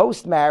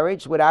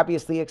post-marriage would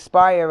obviously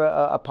expire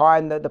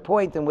upon the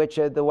point in which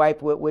the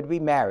wife would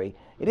remarry.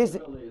 It is.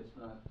 Really, it's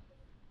not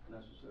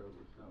necessarily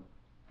so.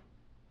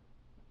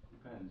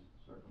 Depends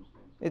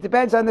circumstances. It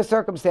depends on the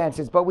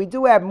circumstances, but we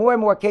do have more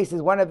and more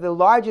cases. One of the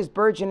largest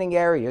burgeoning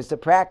areas to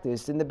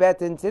practice in the Beit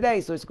Din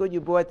today, so it's good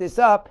you brought this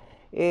up,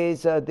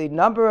 is the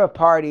number of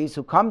parties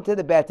who come to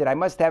the Beit Din. I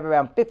must have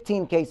around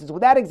 15 cases,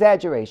 without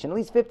exaggeration, at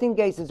least 15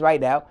 cases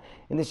right now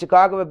in the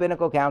Chicago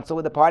Rabbinical Council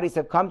where the parties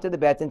have come to the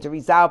Beit Din to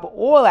resolve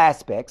all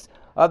aspects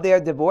of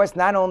their divorce,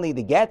 not only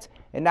the get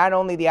and not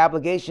only the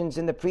obligations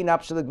in the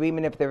prenuptial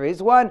agreement if there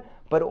is one,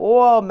 but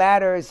all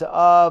matters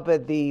of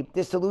the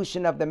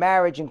dissolution of the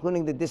marriage,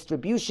 including the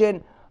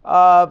distribution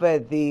of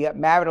the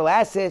marital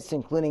assets,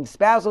 including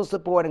spousal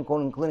support,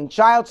 including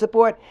child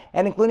support,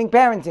 and including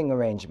parenting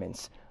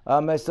arrangements.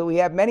 So we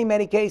have many,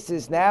 many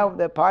cases now.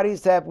 The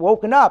parties have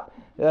woken up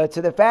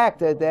to the fact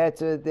that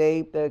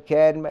they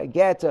can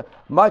get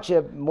much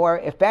more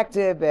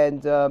effective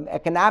and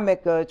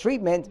economic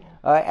treatment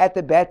at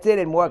the Beit Din,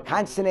 and more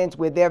consonant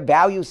with their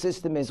value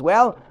system as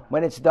well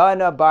when it's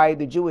done by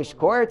the Jewish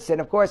courts.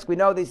 And of course, we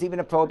know there's even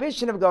a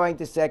prohibition of going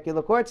to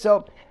secular courts.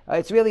 So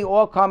it's really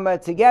all come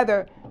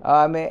together,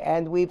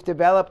 and we've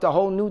developed a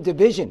whole new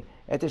division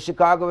at the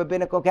Chicago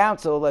Rabbinical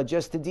Council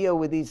just to deal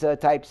with these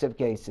types of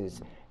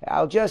cases.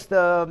 I'll just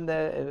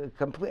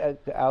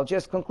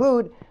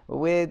conclude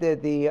with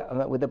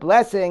the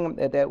blessing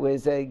that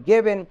was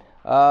given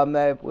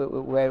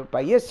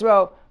by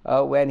Yisro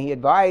when he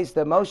advised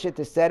Moshe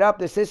to set up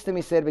the system.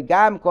 He said,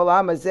 "V'gam kol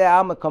ha'am hazeh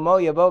al makamo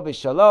yavo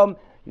v'shalom."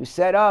 You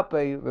set up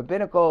a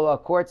rabbinical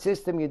court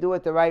system. You do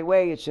it the right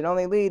way. It should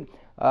only lead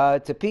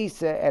to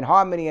peace and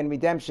harmony and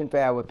redemption for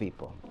our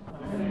people.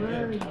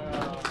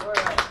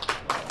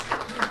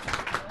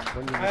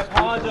 I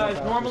apologize.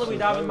 Normally we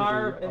daven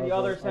Mar in the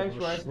other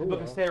sanctuaries. People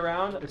can stay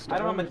around. I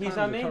don't have my keys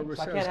on me,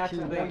 so I can't access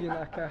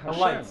the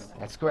lights.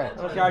 That's correct.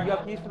 Do you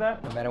have keys for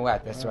that? No matter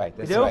what, that's right.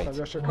 That's You do? right.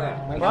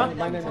 What?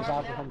 My name is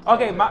Abraham.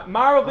 Okay,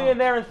 Mar will be in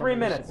there in 3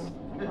 minutes.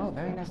 Oh,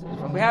 very nice.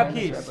 We have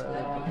keys.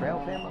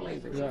 Frail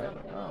family.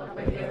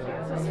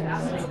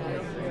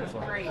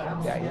 Great.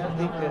 Yeah, I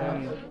think.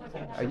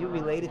 Are you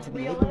related to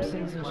the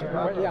Abramsons in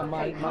Chicago? Yeah,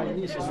 my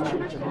niece is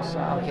married to his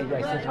son. Okay,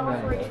 guys, thank you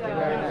very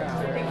much.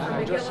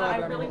 I just saw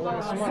them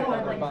last month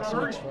at the Bas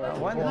Mitzvah.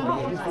 Wonderful.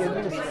 Yeah, he's the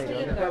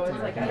administrator of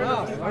the Beit Din.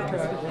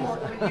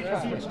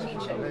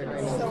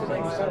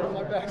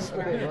 My best.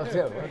 Will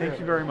do. Thank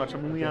you very much.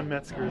 I'm Leon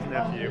Metzger's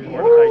nephew,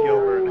 Mordecai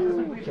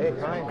Gilbert. Okay,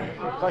 fine.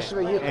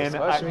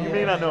 And you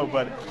may not know,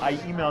 but I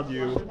emailed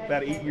you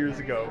about 8 years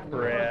ago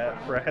for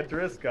a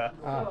heteriska,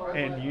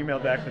 and you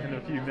emailed back within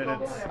a few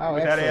minutes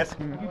without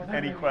asking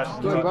any questions.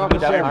 Good,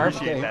 I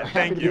appreciate that.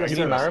 Thank you.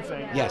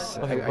 Yes.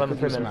 Okay, 3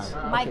 minutes.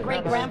 My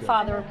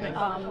great-grandfather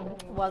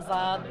was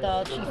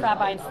the chief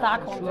rabbi in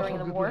Stockholm during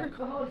the war.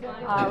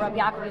 Rabbi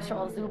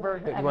Yisrael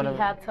Zuber, and he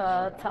had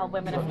to tell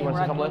women if they were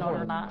Adinot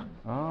or not.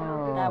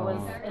 Oh. That was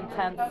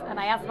intense. And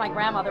I asked my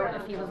grandmother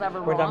if he was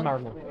ever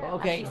wrong.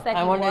 Okay, She said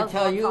I he want to was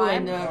tell one you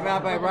time. and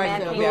Rabbi The Reiss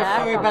man a came little back,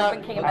 story her about.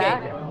 husband came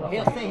back.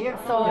 Here, stay here.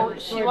 So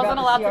she wasn't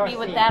allowed to be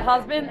with that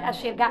husband as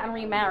she had gotten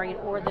remarried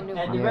or the new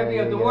one.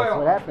 That's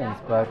what happens.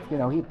 But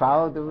he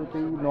followed the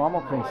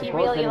normal principles. He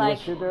really, and like,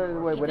 he he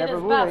whatever did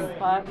his ruling best,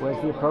 but- was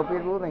the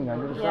appropriate ruling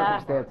under the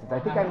circumstances. I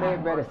think I may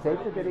have read a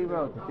sefer that he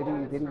wrote.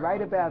 Did he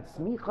write about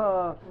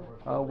smicha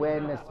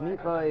when a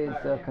smicha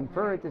is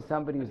conferred to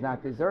somebody who's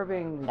not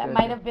deserving? That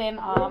might have been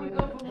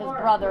his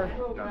brother,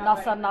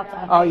 Nasa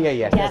Nata. Oh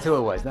yes, that's who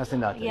it was. Nasa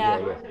Nata. Yeah.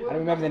 Yeah. I don't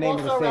remember the name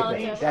of the Also sefer.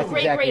 relative. That's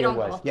Great, exactly great who it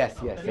was. uncle. Yes.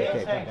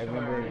 Okay, fine. I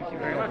remember. Thank you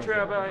very much,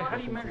 Rabbi. How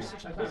do you manage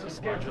such a busy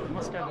schedule? You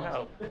must have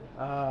help.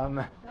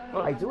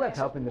 I do have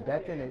help in the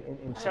Bet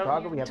in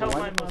Chicago. We have a tell my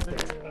wonderful.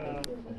 mother